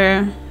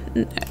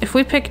if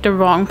we picked the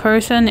wrong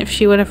person, if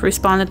she would have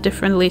responded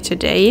differently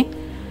today.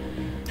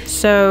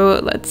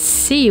 So let's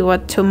see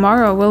what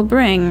tomorrow will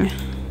bring.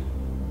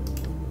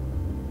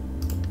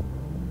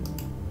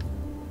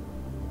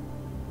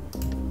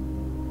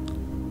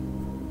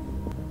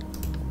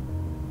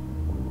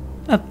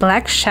 A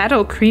black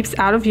shadow creeps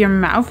out of your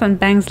mouth and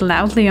bangs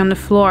loudly on the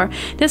floor.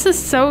 This is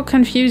so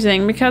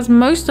confusing because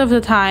most of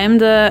the time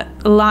the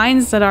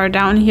lines that are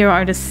down here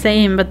are the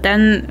same, but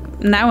then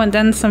now and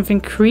then something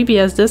creepy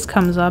as this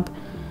comes up.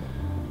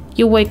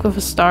 You wake with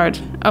a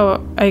start.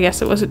 Oh, I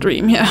guess it was a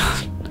dream,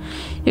 yeah.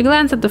 You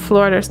glance at the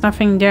floor, there's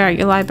nothing there.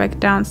 You lie back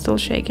down, still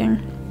shaking.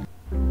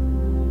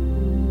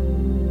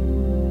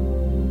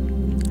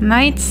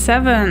 Night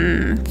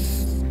 7.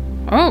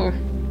 Oh.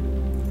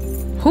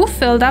 Who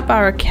filled up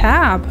our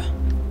cab?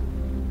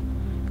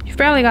 You've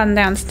barely gotten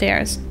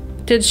downstairs.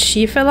 Did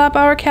she fill up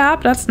our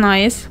cab? That's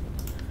nice.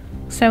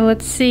 So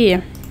let's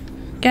see.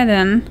 Get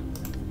in.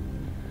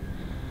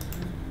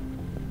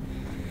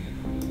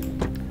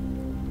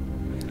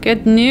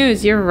 Good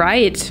news, you're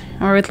right.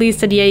 Or at least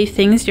the DA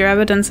thinks your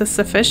evidence is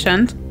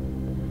sufficient.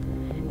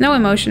 No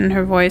emotion in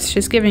her voice.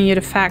 She's giving you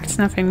the facts,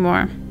 nothing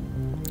more.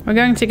 We're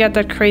going to get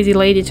that crazy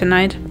lady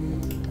tonight.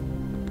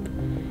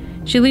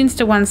 She leans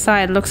to one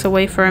side, looks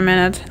away for a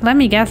minute. Let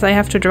me guess, I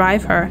have to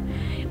drive her.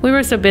 We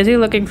were so busy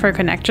looking for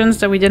connections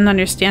that we didn't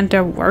understand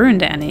there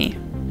weren't any.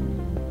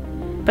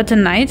 But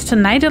tonight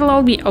it'll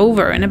all be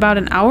over. In about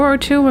an hour or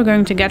two, we're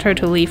going to get her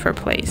to leave her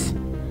place.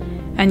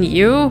 And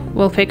you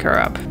will pick her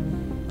up.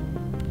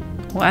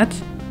 What?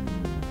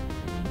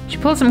 She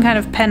pulls some kind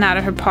of pen out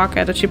of her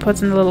pocket that she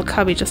puts in the little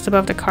cubby just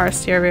above the car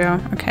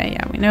stereo. Okay,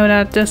 yeah, we know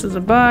that. This is a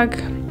bug.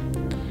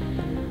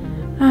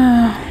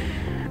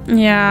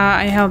 Yeah,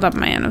 I held up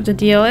my end of the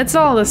deal. It's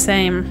all the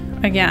same.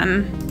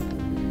 Again.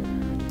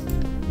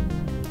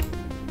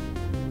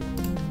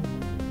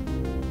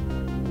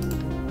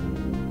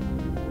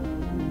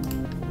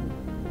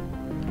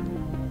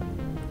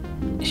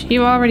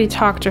 You already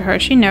talked to her.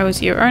 She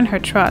knows you. Earn her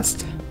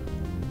trust.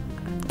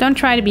 Don't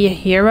try to be a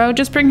hero.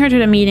 Just bring her to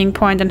the meeting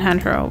point and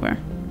hand her over.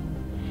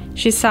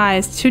 She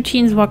sighs. Two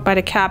teens walk by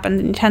the cab and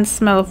the intense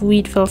smell of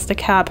weed fills the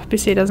cab.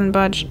 Busy doesn't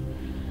budge.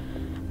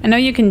 I know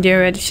you can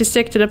do it. If you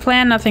stick to the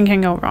plan, nothing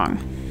can go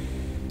wrong.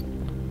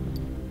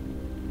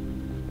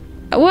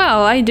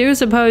 Well, I do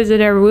suppose that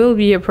there will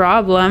be a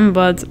problem,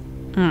 but...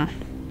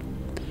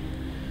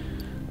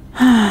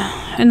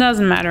 it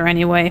doesn't matter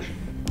anyway.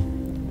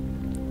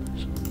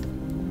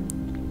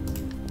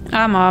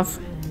 I'm off.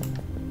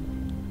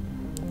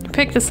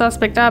 Pick the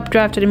suspect up,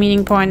 drive to the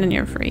meeting point, and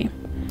you're free.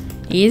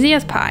 Easy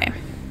as pie.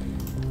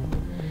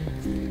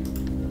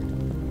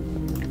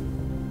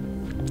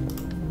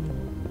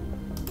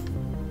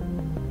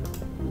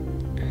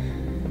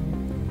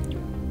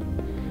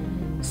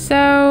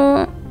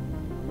 So...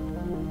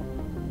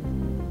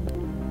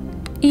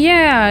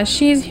 yeah,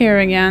 she's here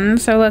again,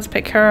 so let's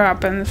pick her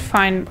up and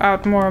find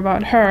out more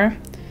about her.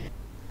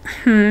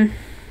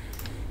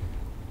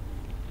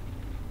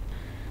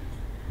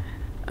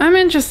 I'm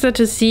interested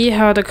to see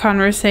how the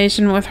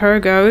conversation with her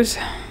goes.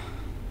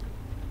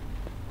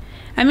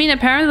 I mean,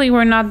 apparently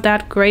we're not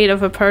that great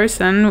of a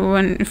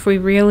person if we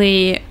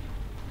really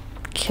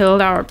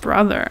killed our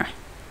brother.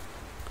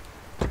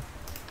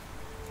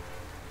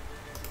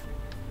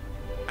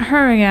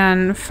 Her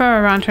again,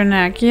 fur around her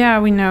neck. Yeah,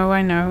 I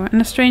know.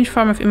 And a strange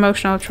form of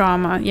emotional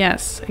trauma.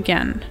 Yes,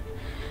 again.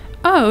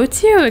 Oh,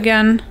 it's you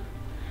again.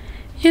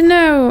 You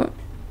know,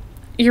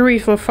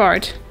 urethral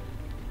fart.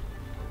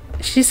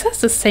 She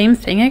says the same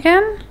thing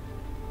again?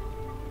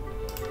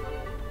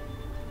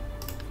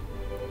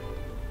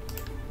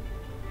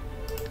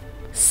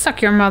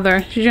 Suck your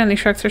mother. She gently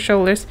shrugs her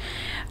shoulders.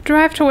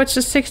 Drive towards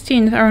the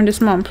 16th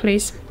arrondissement,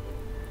 please.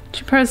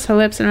 She purses her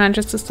lips and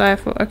manages to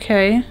stifle.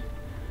 Okay.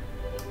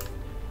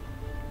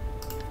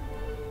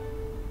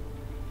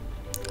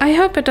 I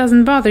hope it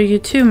doesn't bother you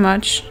too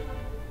much.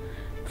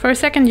 For a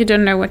second you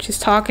don't know what she's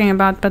talking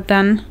about, but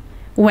then...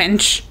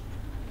 wench.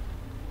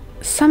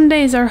 Some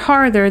days are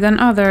harder than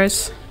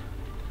others.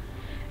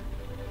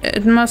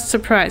 It must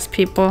surprise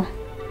people.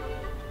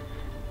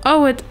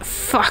 Oh, it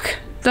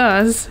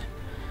does.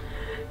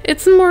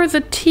 It's more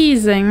the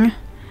teasing.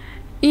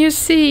 You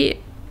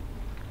see...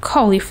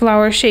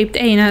 cauliflower-shaped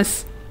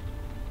anus.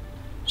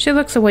 She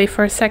looks away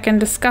for a second,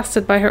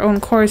 disgusted by her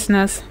own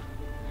coarseness.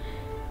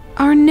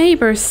 Our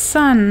neighbor's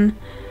son.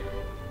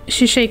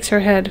 She shakes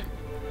her head.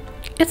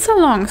 It's a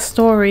long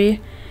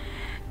story.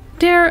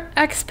 They're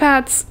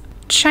expats,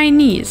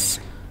 Chinese.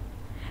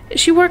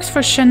 She works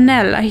for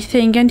Chanel, I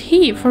think, and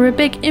he for a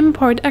big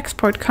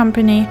import-export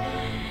company.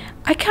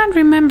 I can't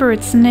remember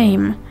its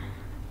name.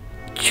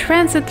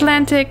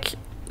 Transatlantic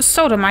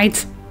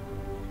Sodomite.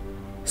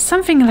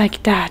 Something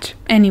like that,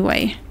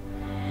 anyway.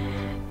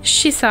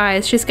 She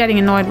sighs. She's getting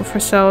annoyed with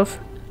herself.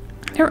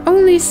 Their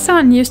only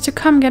son used to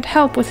come get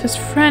help with his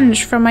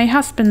French from my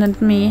husband and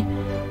me.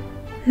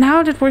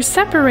 Now that we're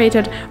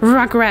separated,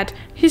 rugrat,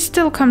 he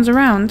still comes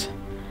around.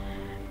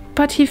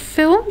 But he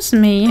films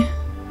me.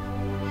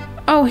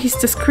 Oh, he's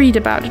discreet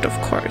about it, of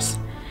course.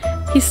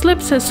 He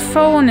slips his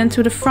phone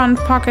into the front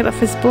pocket of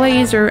his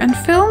blazer and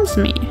films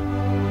me.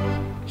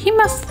 He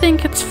must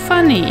think it's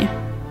funny.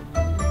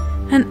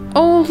 An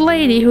old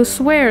lady who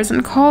swears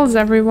and calls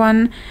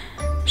everyone.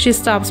 She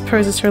stops,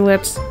 purses her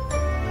lips.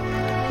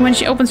 When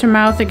she opens her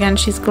mouth again,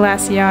 she's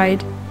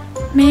glassy-eyed.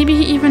 Maybe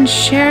he even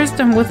shares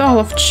them with all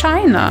of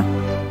China.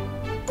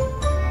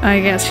 I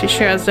guess she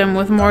shares them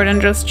with more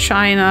than just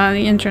China.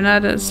 The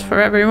internet is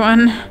for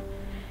everyone.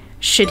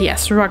 Shit,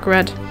 yes,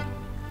 rugrat.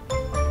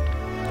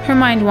 Her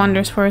mind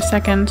wanders for a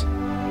second.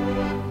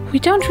 We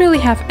don't really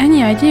have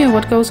any idea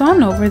what goes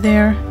on over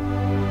there.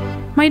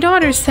 My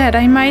daughter said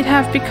I might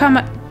have become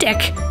a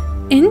dick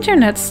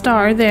internet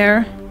star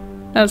there.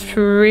 That's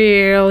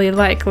really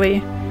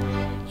likely.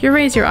 You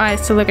raise your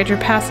eyes to look at your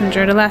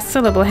passenger. The last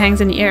syllable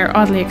hangs in the air,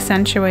 oddly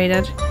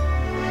accentuated.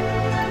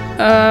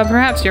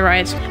 Perhaps you're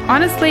right.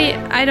 Honestly,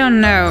 I don't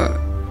know.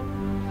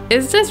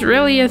 Is this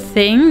really a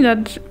thing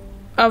that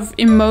of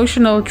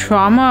emotional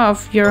trauma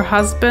of your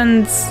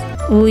husband's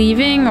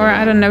leaving, or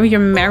I don't know, your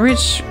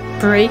marriage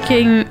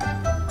breaking,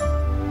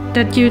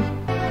 that you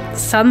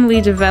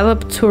suddenly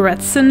develop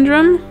Tourette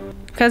syndrome?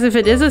 Because if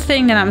it is a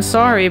thing, then I'm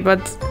sorry,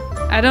 but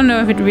I don't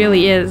know if it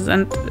really is,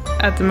 and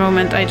at the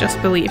moment I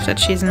just believe that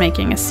she's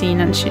making a scene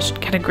and she should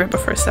get a grip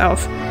of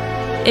herself.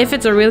 If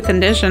it's a real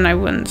condition, I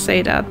wouldn't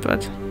say that,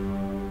 but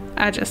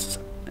I just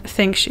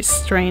think she's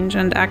strange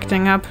and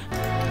acting up.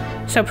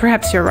 So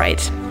perhaps you're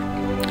right.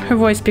 Her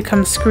voice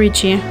becomes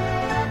screechy.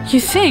 You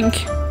think?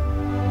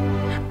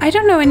 I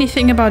don't know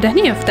anything about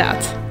any of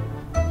that.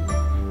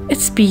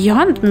 It's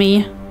beyond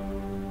me.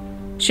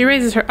 She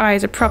raises her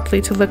eyes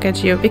abruptly to look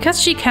at you, because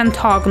she can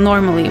talk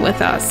normally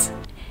with us.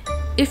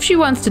 If she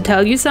wants to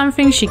tell you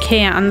something, she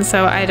can,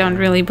 so I don't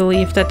really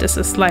believe that this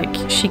is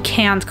like she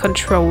can't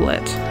control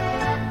it.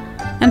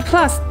 And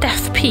plus,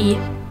 death pee.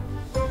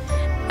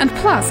 And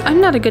plus,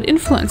 I'm not a good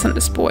influence on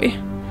this boy.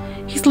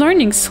 He's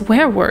learning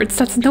swear words.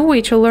 That's no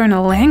way to learn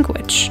a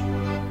language.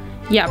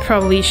 Yeah,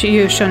 probably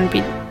you shouldn't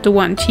be the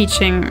one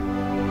teaching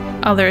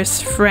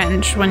others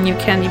French when you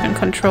can't even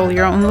control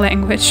your own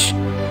language.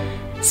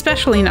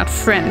 Especially not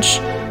French.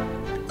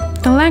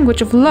 The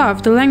language of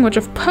love, the language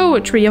of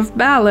poetry, of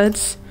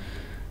ballads.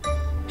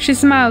 She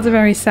smiles a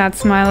very sad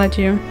smile at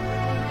you.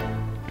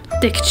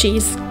 Dick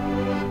cheese.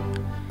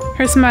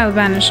 Her smile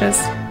vanishes.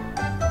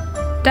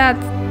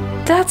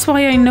 That's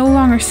why I no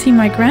longer see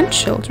my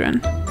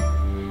grandchildren.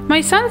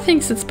 My son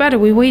thinks it's better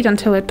we wait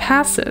until it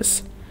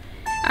passes.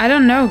 I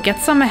don't know, get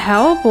some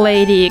help,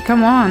 lady,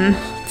 come on.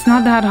 It's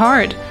not that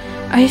hard.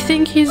 I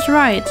think he's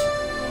right.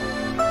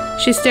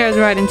 She stares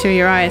right into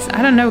your eyes.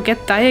 I don't know,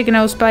 get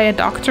diagnosed by a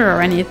doctor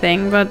or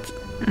anything, but...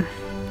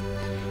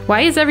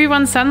 Why is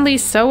everyone suddenly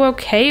so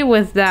okay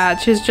with that?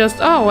 She's just,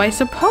 oh, I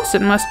suppose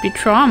it must be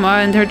trauma,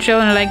 and her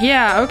children are like,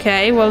 yeah,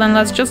 okay, well then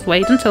let's just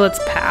wait until it's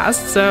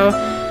passed, so...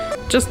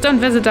 Just don't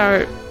visit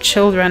our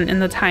children in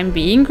the time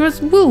being,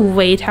 because we'll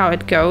wait how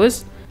it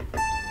goes.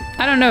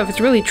 I don't know, if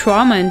it's really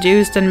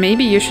trauma-induced, then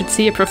maybe you should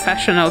see a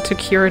professional to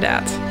cure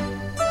that.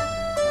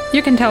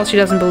 You can tell she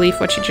doesn't believe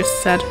what she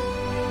just said.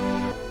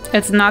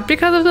 It's not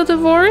because of the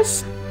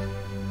divorce?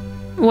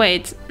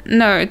 Wait,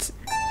 no, it's...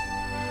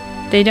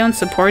 They don't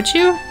support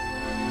you?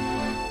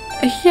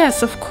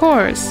 Yes, of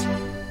course.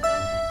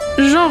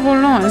 Jean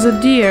Roland is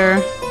a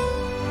dear.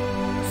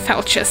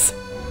 Felches.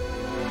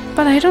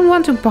 But I don't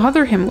want to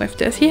bother him with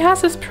this. He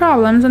has his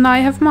problems and I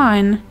have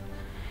mine.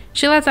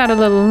 She lets out a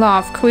little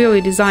laugh, clearly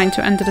designed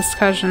to end the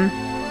discussion.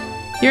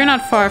 You're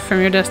not far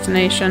from your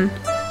destination.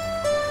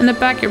 In the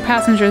back, your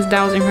passenger is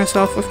dousing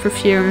herself with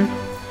perfume.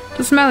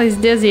 The smell is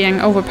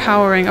dizzying,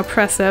 overpowering,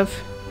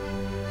 oppressive.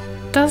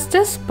 Does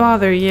this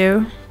bother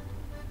you?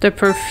 The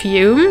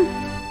perfume?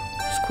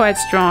 It's quite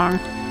strong.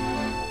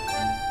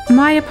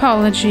 My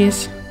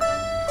apologies.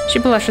 She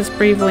blushes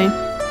briefly.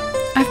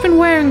 I've been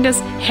wearing this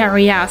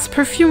hairy-ass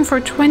perfume for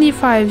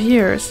 25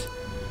 years.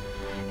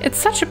 It's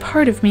such a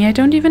part of me, I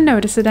don't even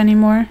notice it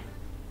anymore.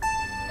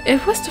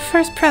 It was the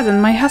first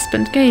present my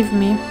husband gave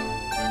me.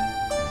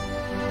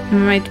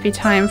 Might be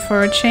time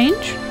for a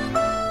change?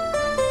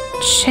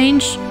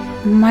 Change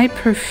my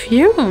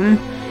perfume?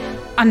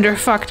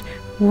 Underfucked.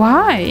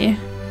 Why?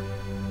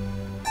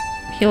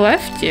 He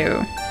left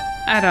you.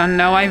 I don't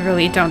know, I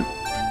really don't...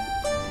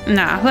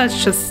 Nah,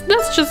 let's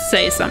just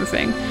say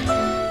something.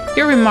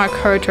 Your remark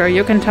hurt her,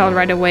 you can tell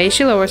right away.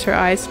 She lowers her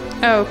eyes.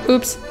 Oh,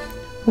 oops.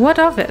 What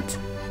of it?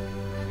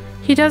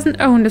 He doesn't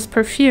own this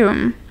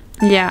perfume.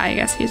 Yeah, I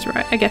guess he's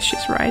right. I guess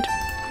she's right.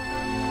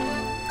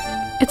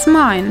 It's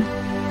mine.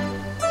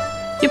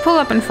 You pull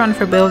up in front of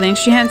her building.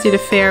 She hands you the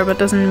fare, but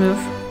doesn't move.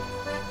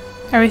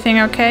 Everything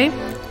okay?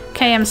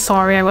 Okay, I'm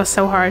sorry I was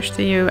so harsh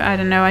to you. I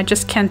don't know, I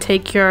just can't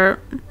take your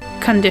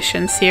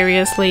condition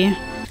seriously.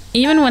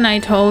 Even when I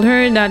told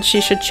her that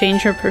she should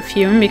change her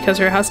perfume because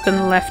her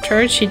husband left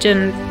her, she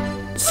didn't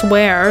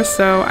swear,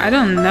 so I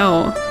don't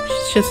know.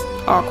 She's just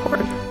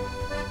awkward.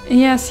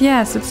 Yes,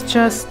 it's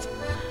just...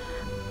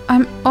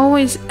 I'm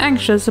always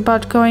anxious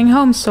about going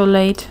home so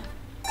late.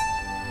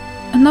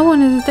 And no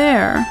one is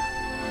there.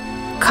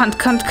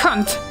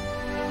 Cunt!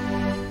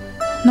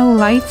 No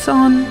lights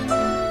on.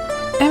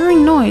 Every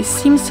noise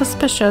seems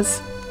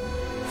suspicious.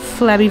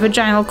 Flabby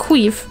vaginal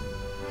queef.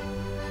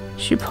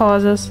 She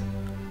pauses.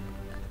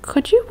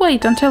 Could you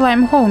wait until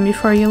I'm home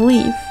before you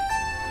leave?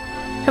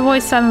 Her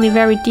voice suddenly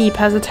very deep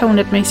has a tone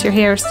that makes your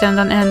hair stand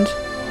on end.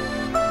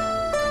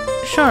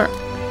 Sure.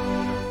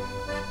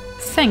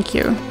 Thank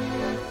you.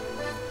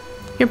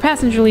 Your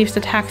passenger leaves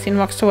the taxi and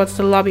walks towards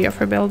the lobby of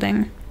her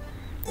building.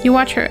 You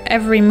watch her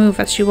every move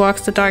as she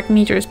walks the dark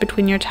meters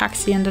between your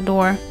taxi and the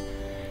door.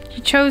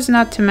 You chose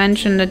not to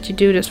mention that you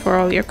do this for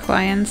all your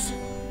clients.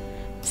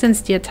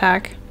 Since the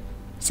attack.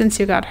 Since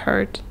you got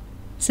hurt.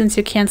 Since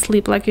you can't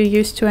sleep like you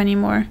used to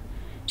anymore.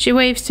 She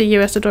waves to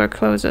you as the door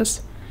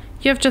closes.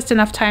 You have just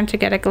enough time to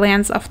get a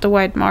glance off the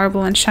white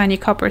marble and shiny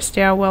copper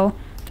stairwell.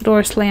 The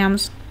door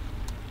slams.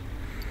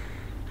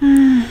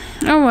 Oh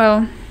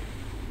well.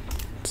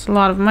 It's a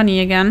lot of money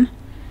again.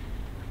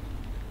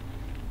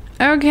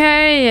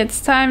 Okay,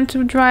 it's time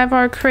to drive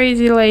our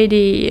crazy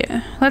lady.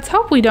 Let's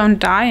hope we don't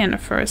die in the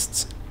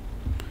first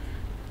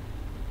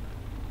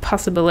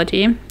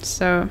possibility.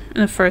 So,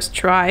 in the first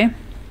try.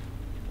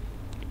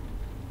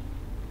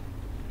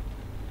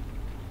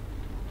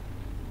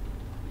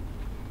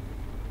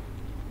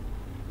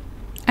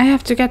 I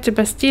have to get to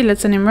Bastille,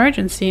 it's an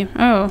emergency.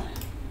 Oh.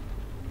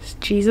 Is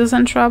Jesus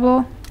in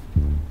trouble?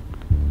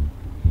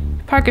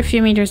 Park a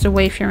few meters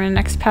away from your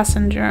next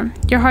passenger.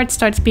 Your heart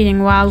starts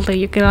beating wildly.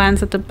 You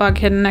glance at the bug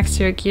hidden next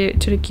to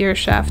the gear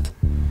shaft.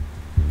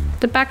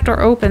 The back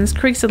door opens,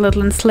 creaks a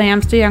little and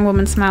slams. The young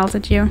woman smiles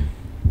at you.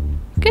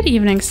 Good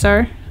evening,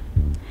 sir.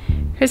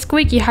 Her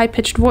squeaky,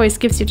 high-pitched voice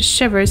gives you the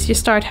shivers. You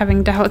start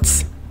having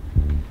doubts.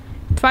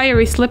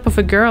 Fiery slip of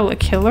a girl, a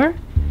killer?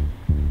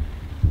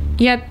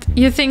 Yet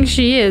you think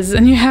she is,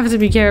 and you have to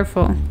be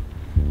careful.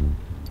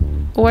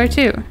 Where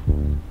to?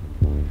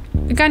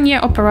 Gagne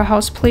Opera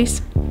House,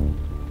 please.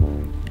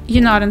 You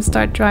nod and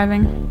start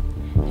driving.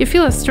 You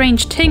feel a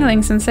strange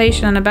tingling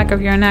sensation on the back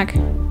of your neck.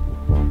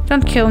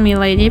 Don't kill me,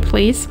 lady,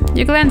 please.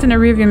 You glance in the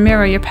rearview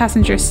mirror, your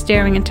passenger is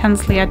staring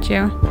intensely at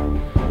you.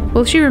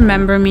 Will she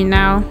remember me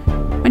now?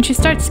 When she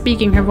starts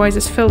speaking, her voice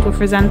is filled with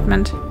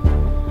resentment.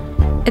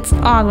 It's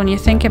odd when you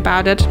think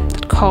about it.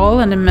 That call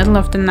in the middle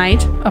of the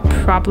night, a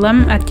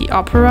problem at the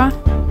opera.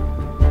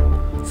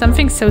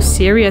 Something so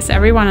serious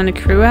everyone on the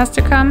crew has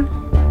to come.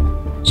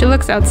 She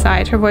looks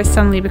outside, her voice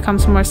suddenly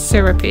becomes more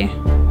syrupy.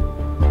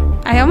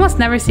 I almost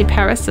never see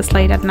Paris this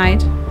late at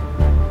night.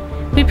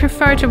 We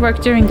prefer to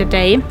work during the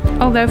day,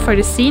 although for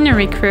the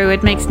scenery crew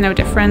it makes no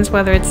difference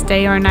whether it's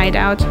day or night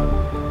out.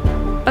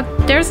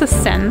 But there's a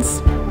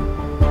sense.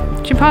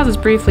 She pauses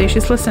briefly,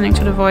 she's listening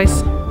to the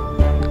voice.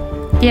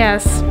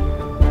 Yes.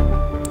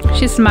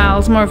 She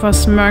smiles, more of a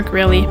smirk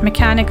really,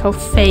 mechanical,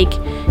 fake.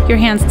 Your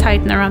hands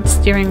tighten around the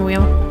steering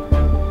wheel.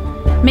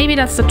 Maybe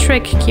that's the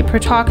trick, keep her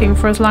talking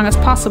for as long as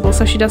possible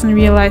so she doesn't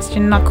realize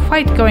you're not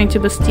quite going to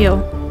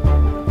Bastille.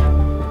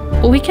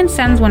 We can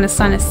sense when the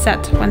sun is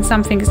set, when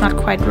something is not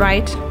quite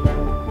right.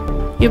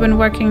 You've been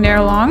working there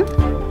long?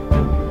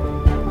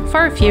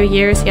 For a few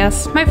years,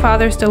 yes. My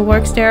father still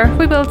works there,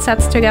 we build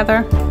sets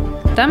together.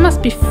 That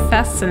must be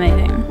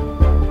fascinating.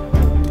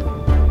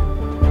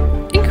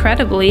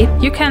 Incredibly,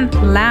 you can't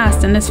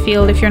last in this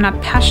field if you're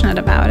not passionate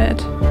about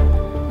it.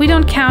 We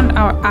don't count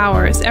our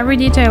hours, every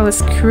detail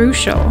is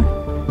crucial.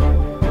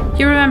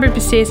 You remember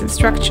Bisset's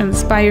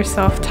instructions, buy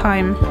yourself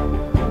time.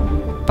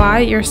 Buy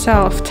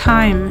yourself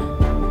time.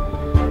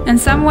 In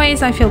some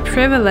ways I feel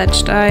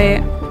privileged,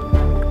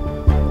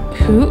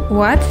 Who?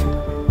 What?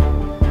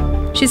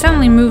 She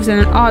suddenly moves in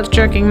an odd,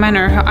 jerking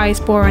manner, her eyes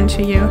bore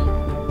into you.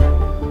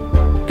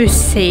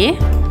 Bisset?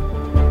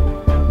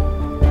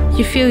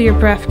 You feel your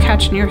breath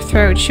catch in your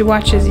throat. She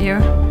watches you.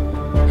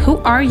 Who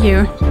are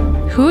you?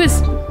 Who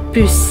is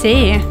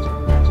Bisset?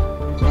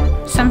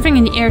 Something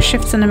in the air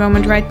shifts in a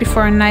moment right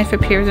before a knife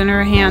appears in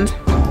her hand.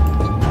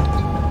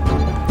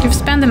 You've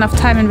spent enough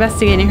time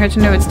investigating her to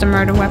know it's the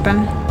murder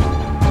weapon.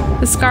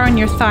 The scar on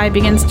your thigh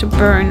begins to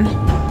burn.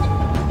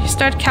 You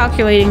start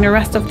calculating the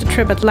rest of the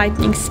trip at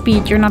lightning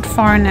speed. You're not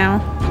far now.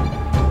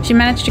 If you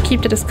manage to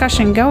keep the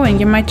discussion going,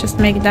 you might just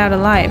make it out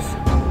alive.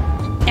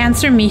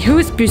 Answer me, who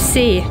is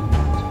Bisset?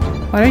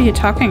 What are you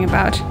talking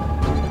about?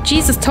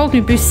 Jesus told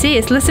me Bisset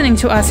is listening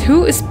to us.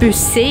 Who is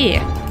Bisset?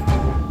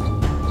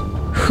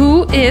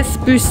 Who is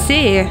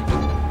Bisset?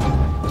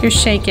 You're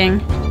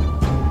shaking.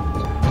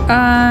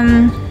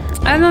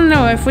 I don't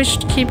know if we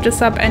should keep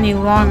this up any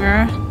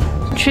longer.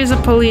 She's a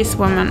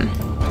policewoman.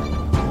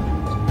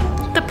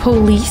 The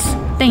police?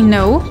 They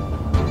know?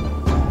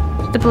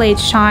 The blade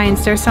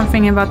shines. There's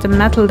something about the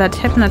metal that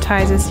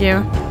hypnotizes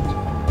you.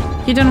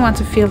 You don't want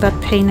to feel that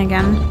pain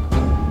again.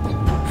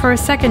 For a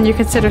second you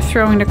consider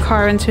throwing the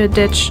car into a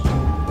ditch.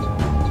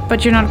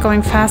 But you're not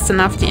going fast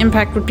enough. The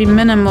impact would be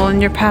minimal and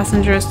your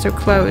passenger is too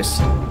close.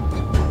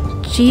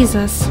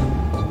 Jesus.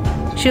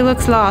 She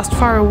looks lost,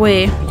 far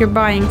away. You're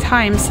buying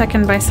time,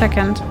 second by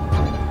second.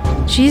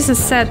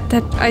 Jesus said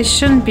that I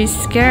shouldn't be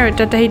scared,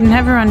 that they'd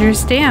never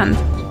understand.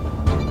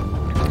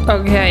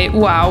 Okay,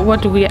 wow,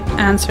 what do we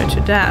answer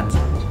to that?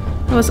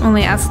 I was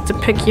only asked to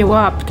pick you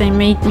up. They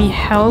made me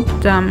help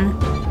them.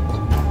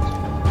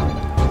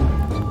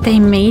 They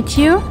made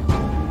you?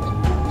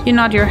 You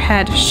nod your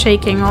head,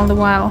 shaking all the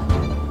while.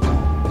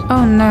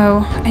 Oh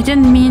no, I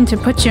didn't mean to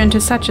put you into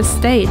such a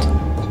state.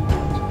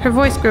 Her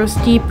voice grows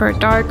deeper,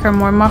 darker,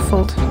 more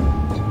muffled.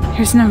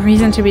 There's no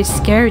reason to be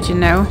scared, you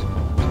know.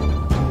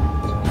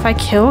 If I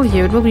kill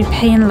you, it will be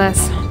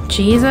painless.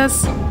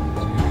 Jesus?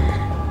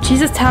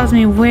 Jesus tells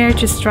me where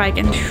to strike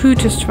and who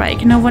to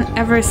strike. No one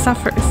ever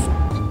suffers.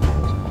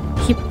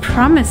 He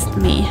promised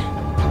me.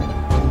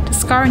 The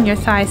scar on your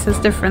thigh says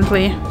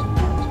differently.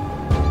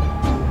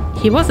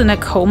 He was in a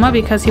coma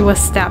because he was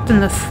stabbed in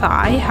the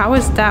thigh? How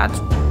is that?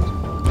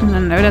 I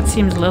don't know, that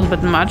seems a little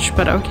bit much,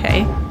 but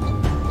okay.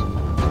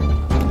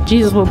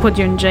 Jesus will put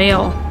you in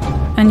jail.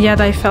 And yet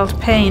I felt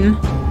pain.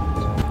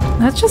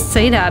 Let's just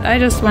say that. I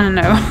just want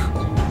to know.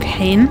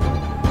 Pain?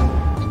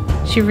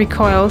 She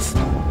recoils.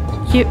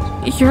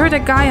 You're the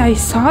guy I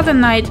saw the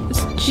night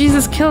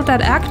Jesus killed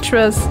that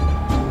actress.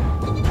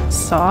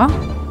 Saw?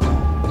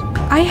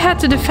 I had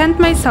to defend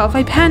myself.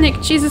 I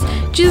panicked.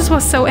 Jesus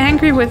was so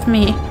angry with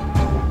me.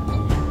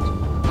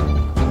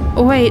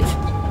 Wait.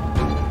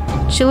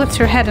 She lifts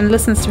her head and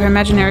listens to her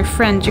imaginary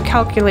friend. You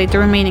calculate the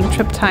remaining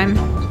trip time.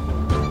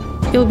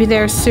 You'll be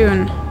there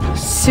soon.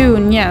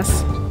 Soon,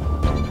 yes.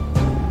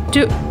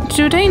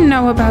 Do they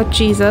know about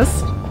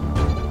Jesus?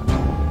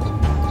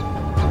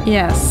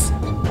 Yes.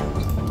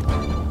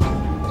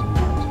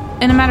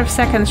 In a matter of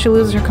seconds, she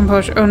loses her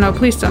composure. Oh no,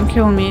 please don't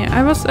kill me.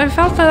 I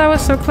felt that I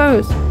was so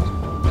close.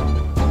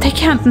 They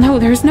can't know.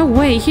 There's no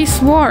way. He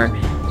swore.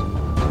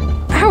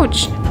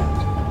 Ouch.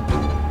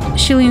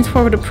 She leans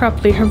forward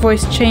abruptly. Her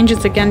voice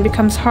changes again,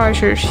 becomes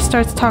harsher. She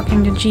starts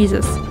talking to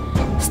Jesus.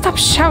 Stop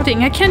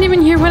shouting. I can't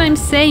even hear what I'm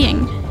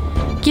saying.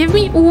 Give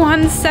me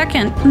 1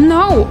 second.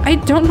 No, I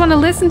don't want to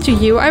listen to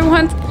you. I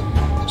want...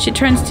 She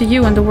turns to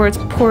you and the words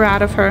pour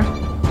out of her.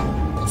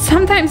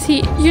 Sometimes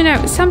he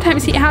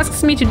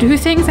asks me to do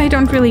things I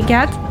don't really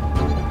get.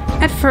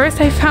 At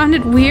first I found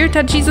it weird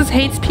that Jesus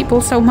hates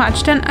people so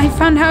much. Then I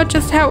found out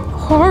just how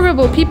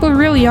horrible people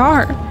really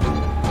are.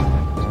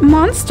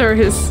 monster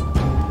is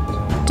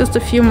just a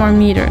few more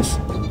meters.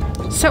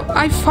 So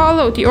I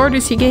followed the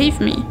orders he gave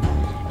me.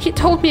 He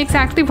told me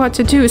exactly what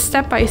to do,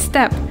 step by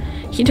step.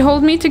 He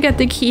told me to get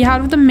the key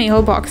out of the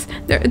mailbox.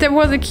 There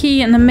was a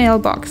key in the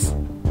mailbox.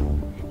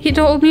 He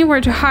told me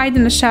where to hide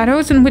in the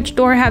shadows and which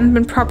door hadn't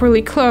been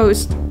properly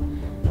closed.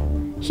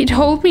 He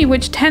told me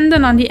which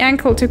tendon on the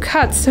ankle to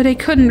cut so they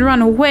couldn't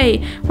run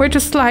away, where to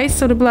slice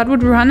so the blood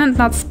would run and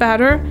not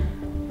spatter.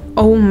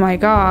 Oh my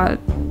god.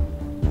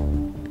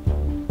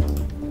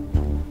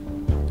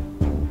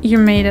 You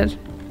made it.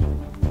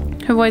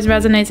 Her voice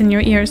resonates in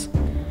your ears.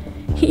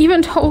 He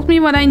even told me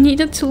what I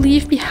needed to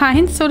leave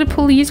behind so the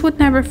police would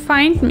never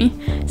find me.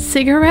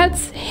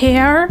 Cigarettes,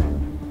 hair.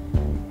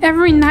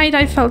 Every night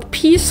I felt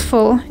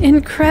peaceful,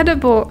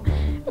 incredible.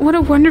 What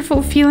a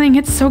wonderful feeling.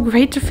 It's so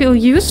great to feel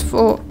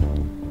useful.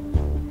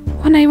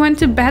 When I went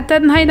to bed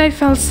that night, I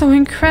felt so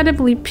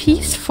incredibly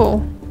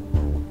peaceful.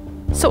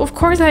 So of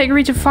course I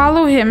agreed to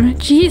follow him.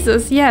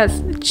 Jesus,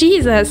 yes,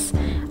 Jesus.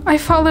 I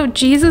followed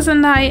Jesus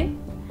and I...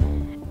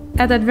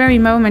 At that very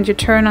moment, you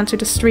turn onto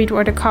the street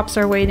where the cops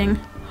are waiting.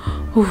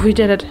 Oh, we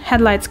did it.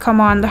 Headlights come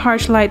on. The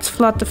harsh lights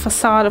flood the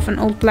facade of an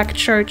old black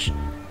church.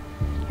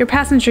 Your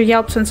passenger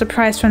yelps in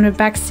surprise from the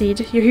back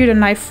seat. You hear the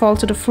knife fall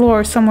to the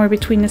floor somewhere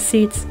between the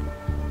seats.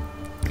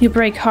 You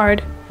brake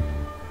hard.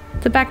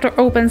 The back door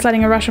opens,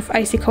 letting a rush of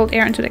icy cold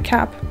air into the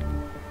cab.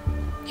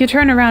 You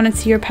turn around and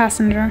see your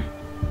passenger.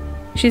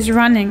 She's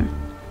running.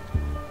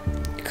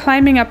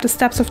 Climbing up the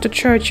steps of the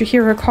church, you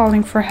hear her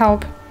calling for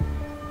help.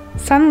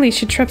 Suddenly,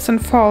 she trips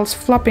and falls,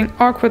 flopping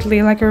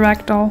awkwardly like a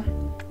rag doll.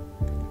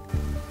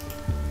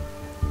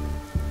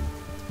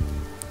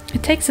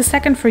 It takes a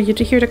second for you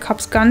to hear the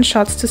cops'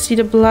 gunshots, to see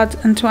the blood,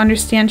 and to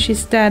understand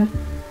she's dead.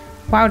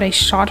 Wow, they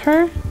shot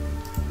her?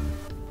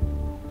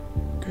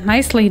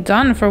 Nicely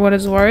done, for what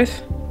it's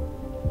worth.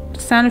 The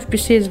sound of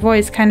Bussier's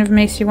voice kind of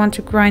makes you want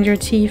to grind your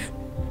teeth.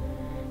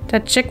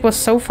 That chick was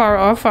so far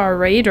off our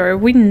radar,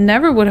 we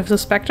never would have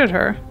suspected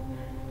her.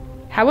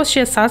 How was she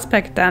a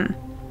suspect then?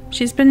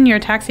 She's been in your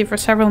taxi for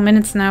several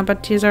minutes now,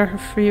 but these are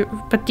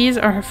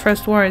her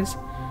first words.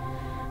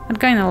 Not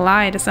gonna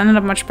lie, this ended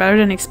up much better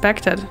than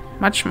expected.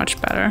 Much, much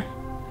better.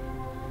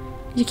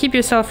 You keep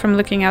yourself from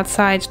looking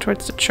outside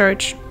towards the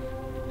church.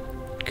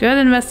 Good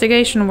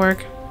investigation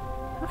work.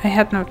 I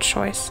had no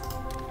choice.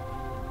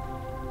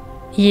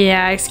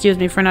 Yeah, excuse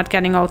me for not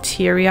getting all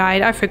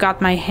teary-eyed. I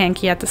forgot my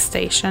hanky at the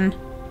station.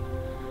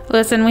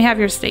 Listen, we have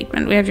your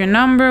statement, we have your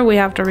number, we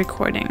have the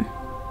recording.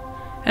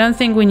 I don't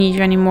think we need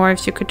you anymore.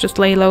 If you could just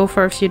lay low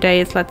for a few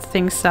days, let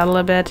things settle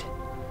a bit.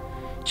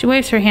 She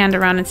waves her hand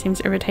around and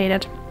seems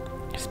irritated.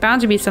 There's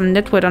bound to be some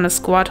nitwit on the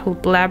squad who'll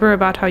blabber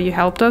about how you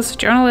helped us.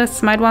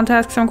 Journalists might want to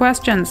ask some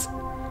questions.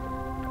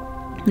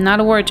 Not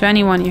a word to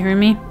anyone, you hear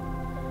me?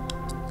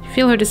 You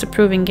feel her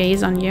disapproving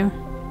gaze on you.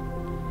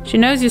 She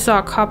knows you saw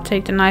a cop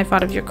take the knife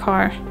out of your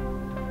car.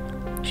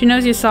 She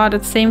knows you saw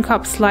that same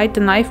cop slide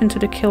the knife into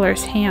the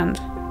killer's hand.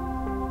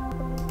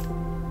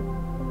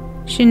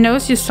 She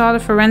knows you saw the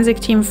forensic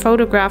team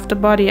photograph the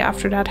body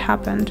after that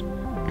happened.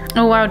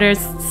 Oh wow, they're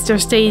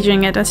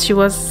staging it as she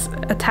was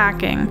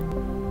attacking.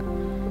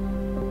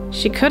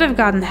 She could have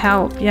gotten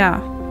help, yeah.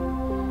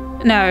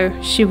 No,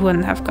 she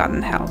wouldn't have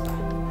gotten help.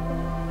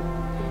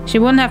 She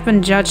wouldn't have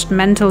been judged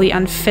mentally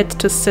unfit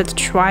to sit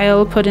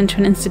trial, put into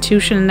an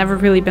institution, and never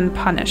really been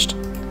punished.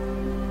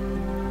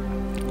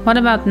 What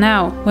about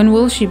now? When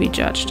will she be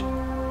judged?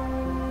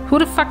 Who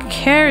the fuck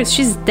cares?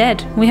 She's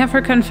dead. We have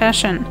her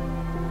confession.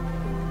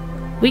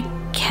 We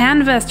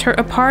canvassed her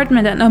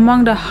apartment, and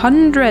among the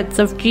hundreds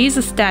of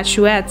Jesus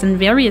statuettes and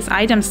various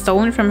items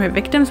stolen from her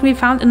victims, we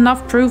found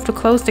enough proof to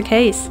close the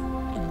case.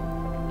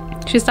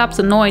 She stops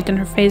annoyed and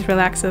her face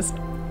relaxes.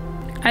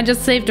 I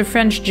just saved the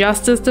French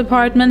Justice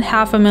Department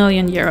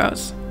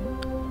 €500,000.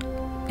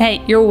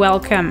 Hey, you're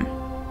welcome.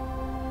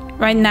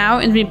 Right now,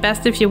 it'd be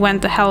best if you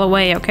went the hell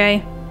away,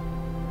 okay?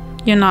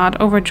 You nod,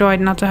 overjoyed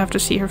not to have to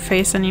see her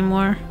face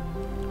anymore.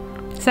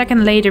 A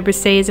second later,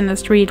 Busset is in the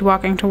street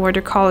walking toward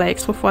her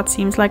colleagues with what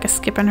seems like a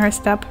skip in her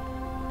step.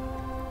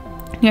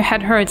 Your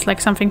head hurts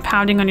like something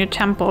pounding on your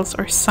temples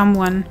or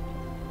someone.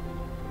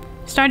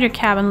 Start your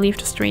cab and leave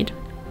the street.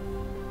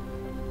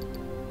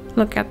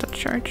 Look at the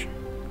church.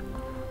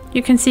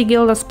 You can see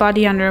Gilda's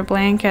body under a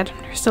blanket.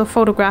 They're still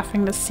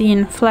photographing the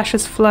scene.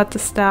 Flashes flood the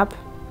steps.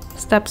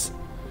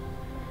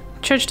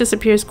 The church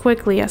disappears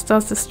quickly, as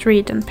does the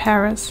street in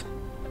Paris.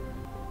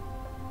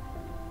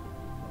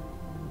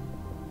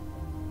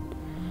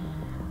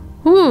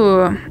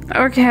 Ooh,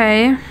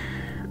 okay.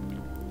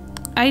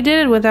 I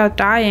did it without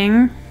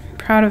dying.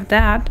 Proud of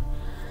that.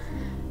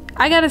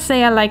 I gotta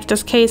say I like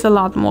this case a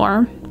lot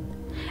more.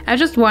 I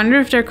just wonder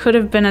if there could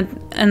have been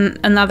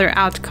another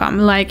outcome,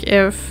 like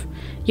if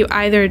you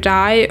either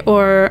die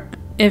or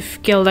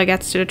if Gilda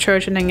gets to the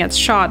church and then gets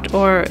shot,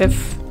 or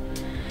if,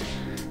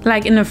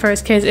 like in the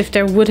first case, if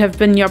there would have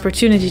been the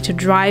opportunity to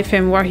drive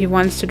him where he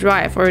wants to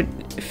drive, or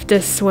if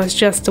this was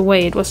just the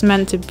way it was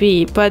meant to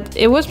be. But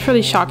it was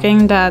pretty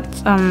shocking that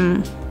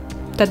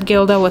that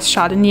Gilda was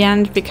shot in the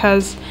end,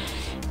 because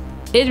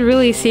it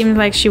really seemed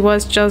like she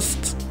was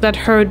just that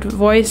heard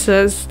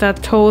voices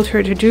that told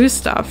her to do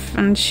stuff,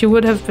 and she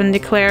would have been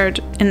declared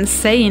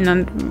insane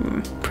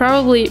and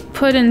probably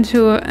put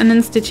into an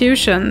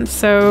institution.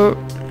 So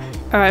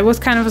it was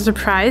kind of a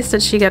surprise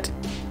that she got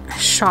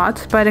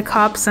shot by the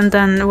cops and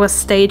then was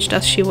staged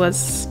as she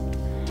was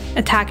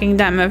attacking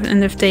them,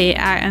 and if they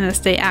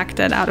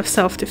acted out of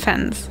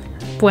self-defense,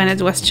 when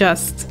it was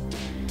just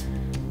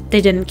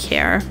they didn't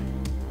care.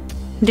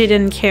 They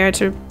didn't care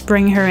to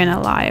bring her in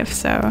alive.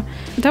 So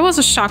that was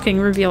a shocking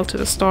reveal to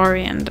the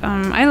story, and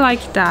I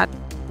liked that.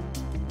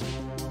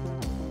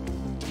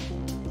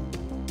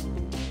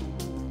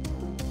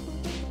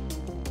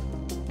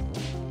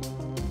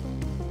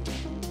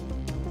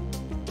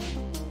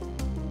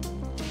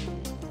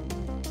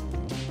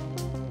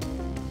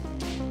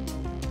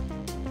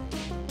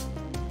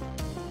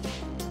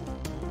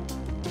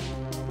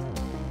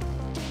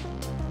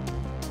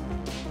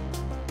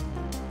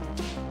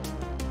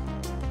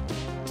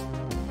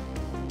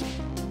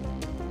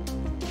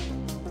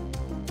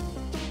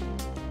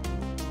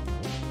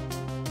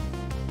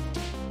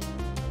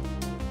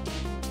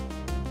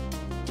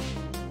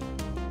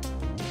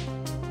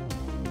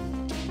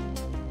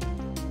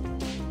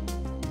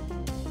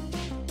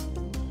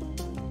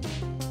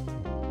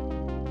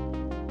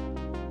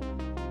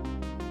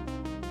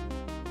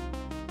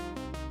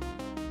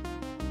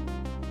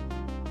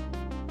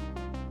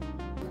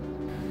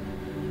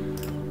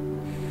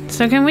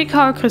 So can we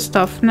call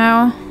Christoph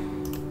now?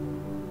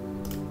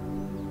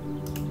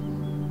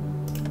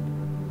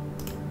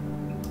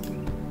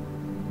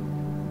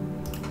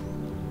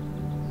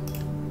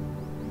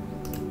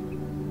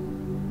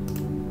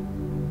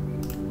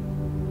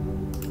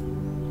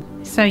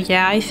 So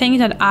yeah, I think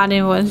that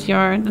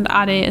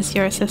Ade is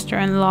your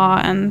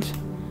sister-in-law, and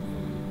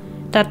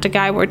that the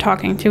guy we're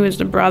talking to is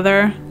the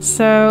brother.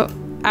 So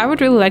I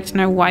would really like to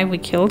know why we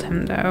killed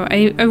him, though.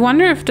 I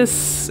wonder if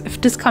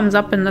this comes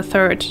up in the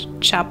 3rd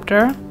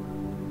chapter.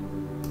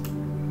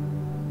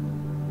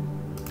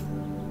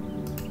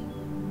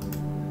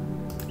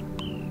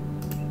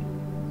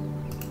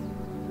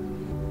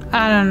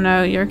 I don't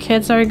know. Your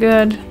kids are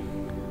good.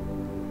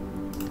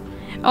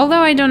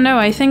 Although I don't know.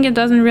 I think it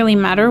doesn't really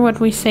matter what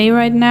we say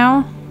right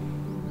now.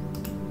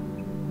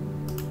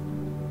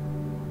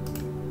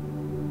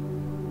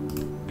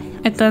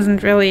 It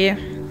doesn't really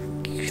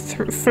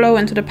flow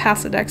into the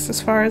Passadex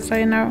as far as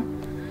I know.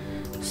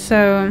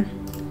 So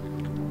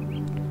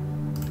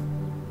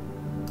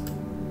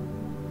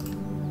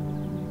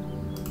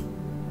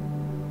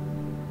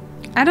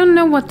I don't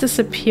know what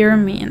disappear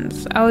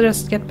means. I'll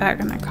just get back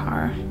in the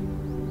car.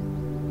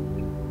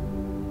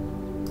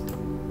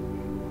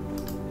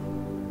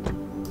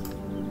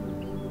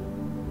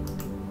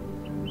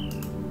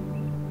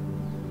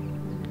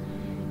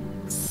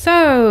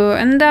 So,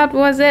 and that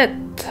was it.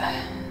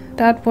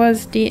 That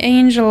was the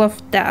Angel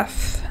of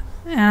Death.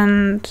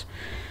 And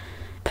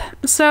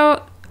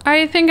so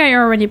I think I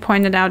already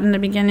pointed out in the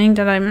beginning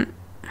that I'm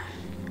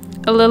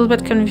a little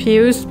bit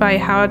confused by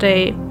how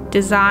they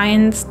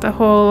designed the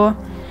whole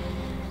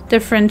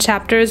different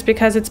chapters,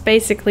 because it's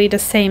basically the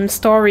same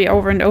story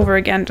over and over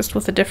again, just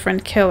with a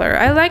different killer.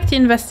 I like the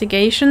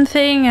investigation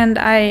thing and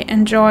I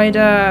enjoy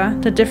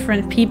the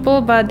different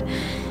people, but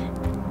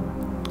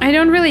I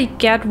don't really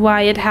get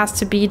why it has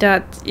to be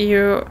that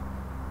you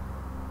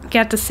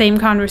get the same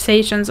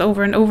conversations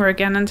over and over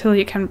again until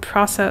you can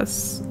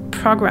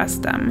progress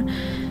them.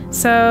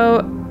 So,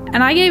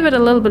 and I gave it a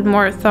little bit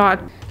more thought,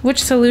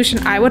 which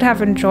solution I would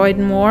have enjoyed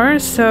more.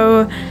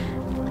 So,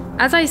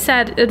 as I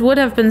said, it would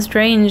have been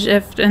strange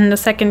if in the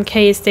second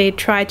case they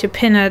tried to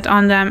pin it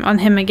on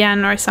him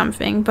again or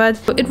something, but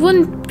it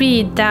wouldn't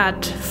be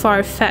that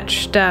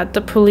far-fetched that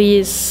the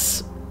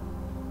police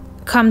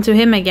come to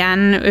him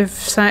again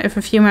if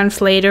a few months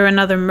later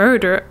another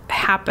murder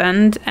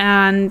happened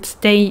and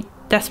they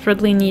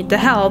desperately need the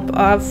help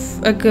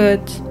of a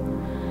good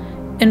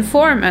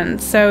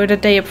informant, so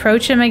that they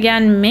approach him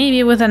again,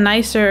 maybe with a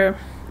nicer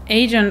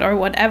agent or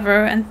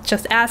whatever, and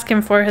just ask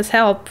him for his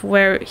help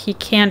where he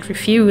can't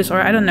refuse,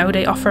 or I don't know,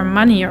 they offer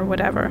money or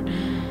whatever.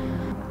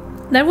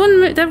 That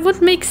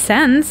would make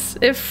sense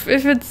if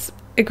it's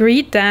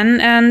agreed then,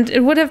 and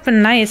it would have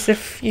been nice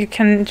if you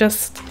can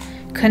just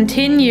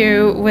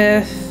continue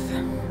with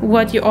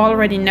what you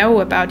already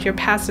know about your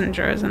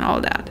passengers and all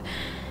that.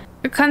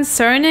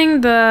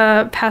 Concerning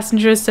the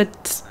passengers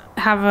that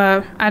have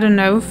a, I don't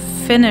know,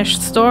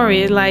 finished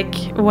story, like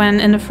when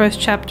in the first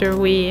chapter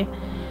we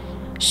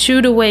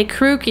shoot away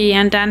Krookie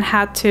and then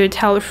had to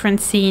tell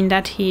Francine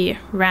that he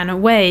ran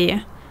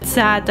away. It's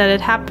sad that it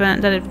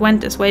happened, that it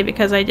went this way,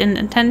 because I didn't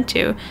intend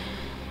to.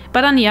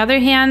 But on the other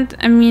hand,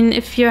 I mean,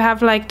 if you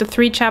have like the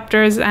 3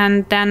 chapters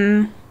and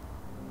then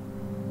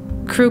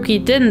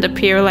Krookie didn't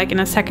appear like in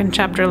a second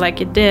chapter like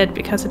it did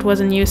because it was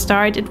a new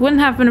start, it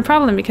wouldn't have been a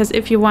problem, because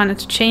if you wanted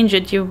to change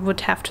it you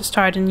would have to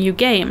start a new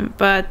game.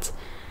 But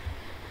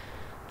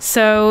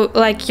so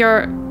like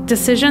your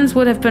decisions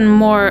would have been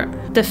more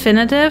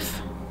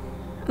definitive,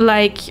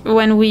 like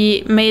when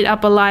we made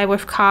up a lie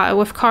with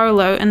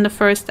Carlo in the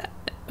first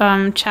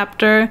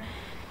chapter,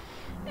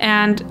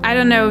 And I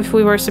don't know if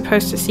we were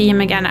supposed to see him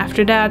again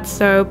after that,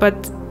 so,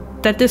 but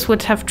that this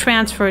would have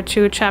transferred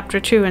to chapter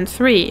 2 and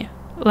 3.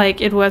 Like,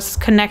 it was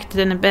connected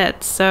in a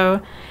bit,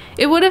 so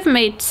it would have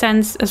made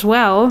sense as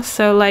well.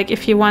 So, like,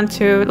 if you want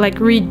to, like,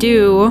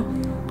 redo,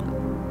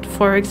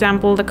 for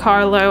example, the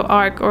Carlo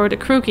arc or the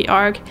Crookie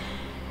arc,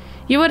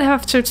 you would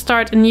have to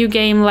start a new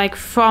game, like,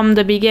 from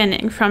the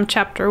beginning, from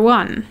chapter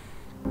 1.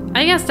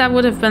 I guess that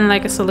would have been,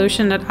 like, a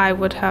solution that I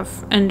would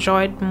have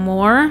enjoyed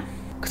more.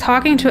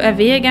 Talking to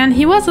Evie again,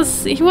 he was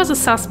a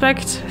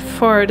suspect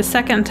for the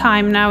second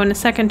time now in the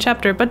second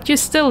chapter, but you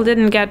still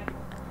didn't get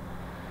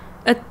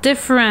a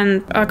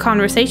different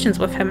conversations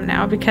with him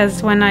now,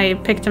 because when I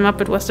picked him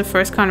up, it was the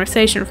first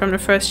conversation from the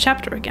first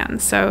chapter again.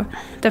 So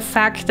the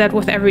fact that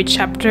with every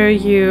chapter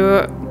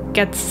you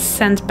get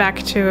sent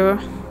back to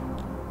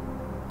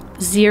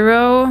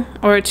 0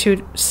 or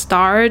to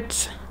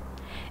start,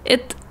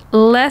 it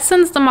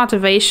lessens the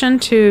motivation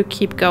to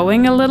keep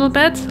going a little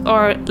bit,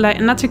 or like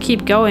not to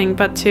keep going,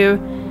 but to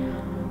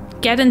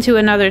get into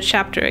another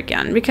chapter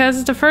again,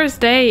 because the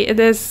first day it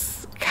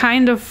is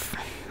kind of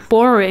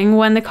boring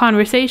when the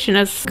conversation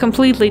is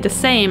completely the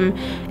same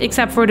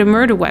except for the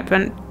murder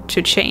weapon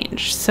to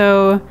change.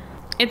 So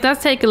it does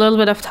take a little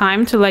bit of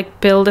time to like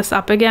build this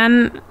up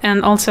again,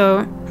 and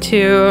also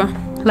to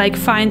like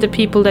find the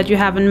people that you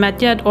haven't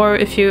met yet, or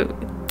if you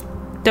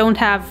don't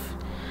have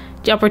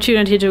the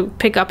opportunity to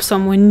pick up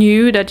someone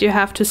new, that you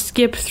have to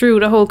skip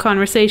through the whole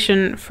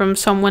conversation from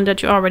someone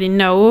that you already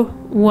know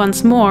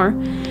once more.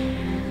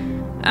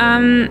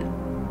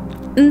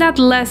 That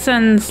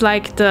lessens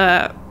like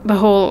the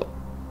whole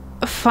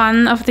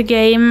fun of the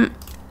game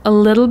a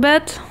little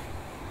bit.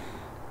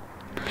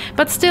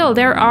 But still,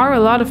 there are a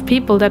lot of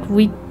people that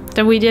we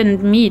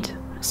didn't meet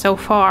so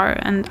far,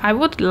 and I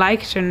would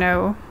like to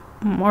know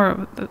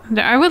more.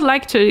 I would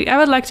like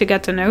to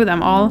get to know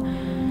them all.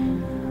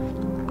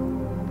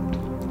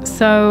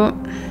 So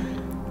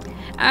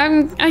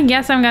I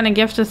guess I'm gonna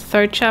give the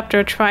third chapter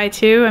a try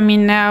too. I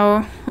mean,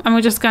 now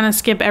I'm just gonna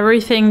skip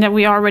everything that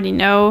we already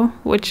know,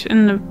 which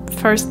in the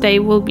first day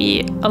will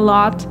be a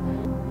lot.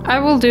 I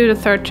will do the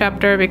third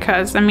chapter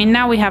because, I mean,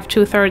 now we have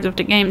 2/3 of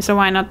the game, so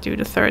why not do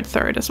the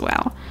third as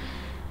well?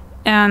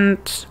 And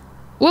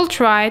we'll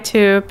try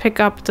to pick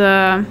up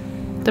the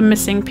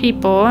missing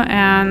people.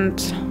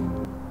 And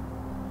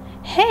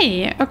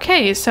hey,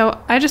 okay, so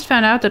I just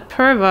found out that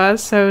Perva,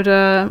 so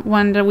the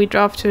one that we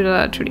drove to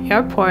the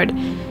airport,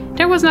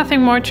 there was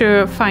nothing more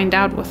to find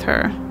out with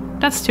her.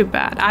 That's too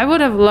bad. I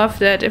would have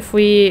loved it if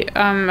we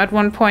at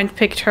one point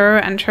picked her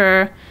and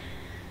her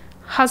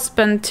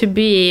husband to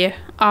be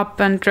up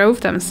and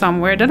drove them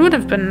somewhere. That would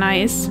have been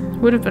nice.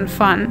 Would have been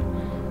fun.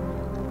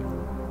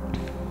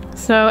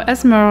 So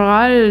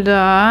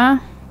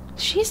Esmeralda,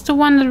 she's the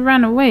one that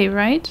ran away,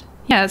 right?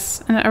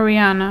 Yes, and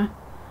Ariana.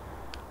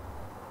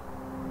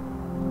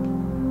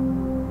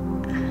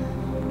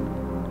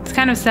 It's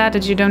kind of sad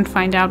that you don't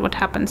find out what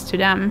happens to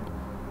them.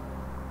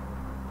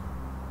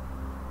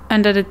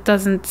 And that it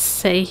doesn't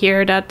say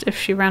here that if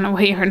she ran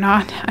away or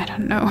not. I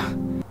don't know.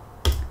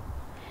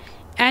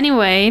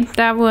 Anyway,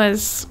 that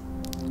was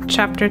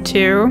chapter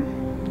 2.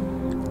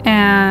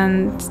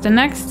 And the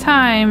next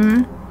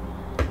time,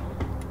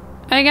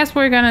 I guess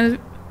we're gonna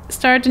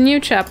start a new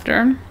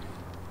chapter.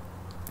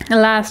 The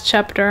last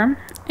chapter.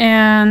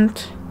 And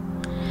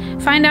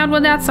find out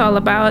what that's all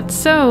about.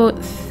 So,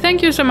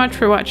 thank you so much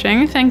for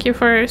watching. Thank you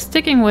for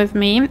sticking with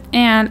me.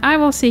 And I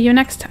will see you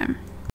next time.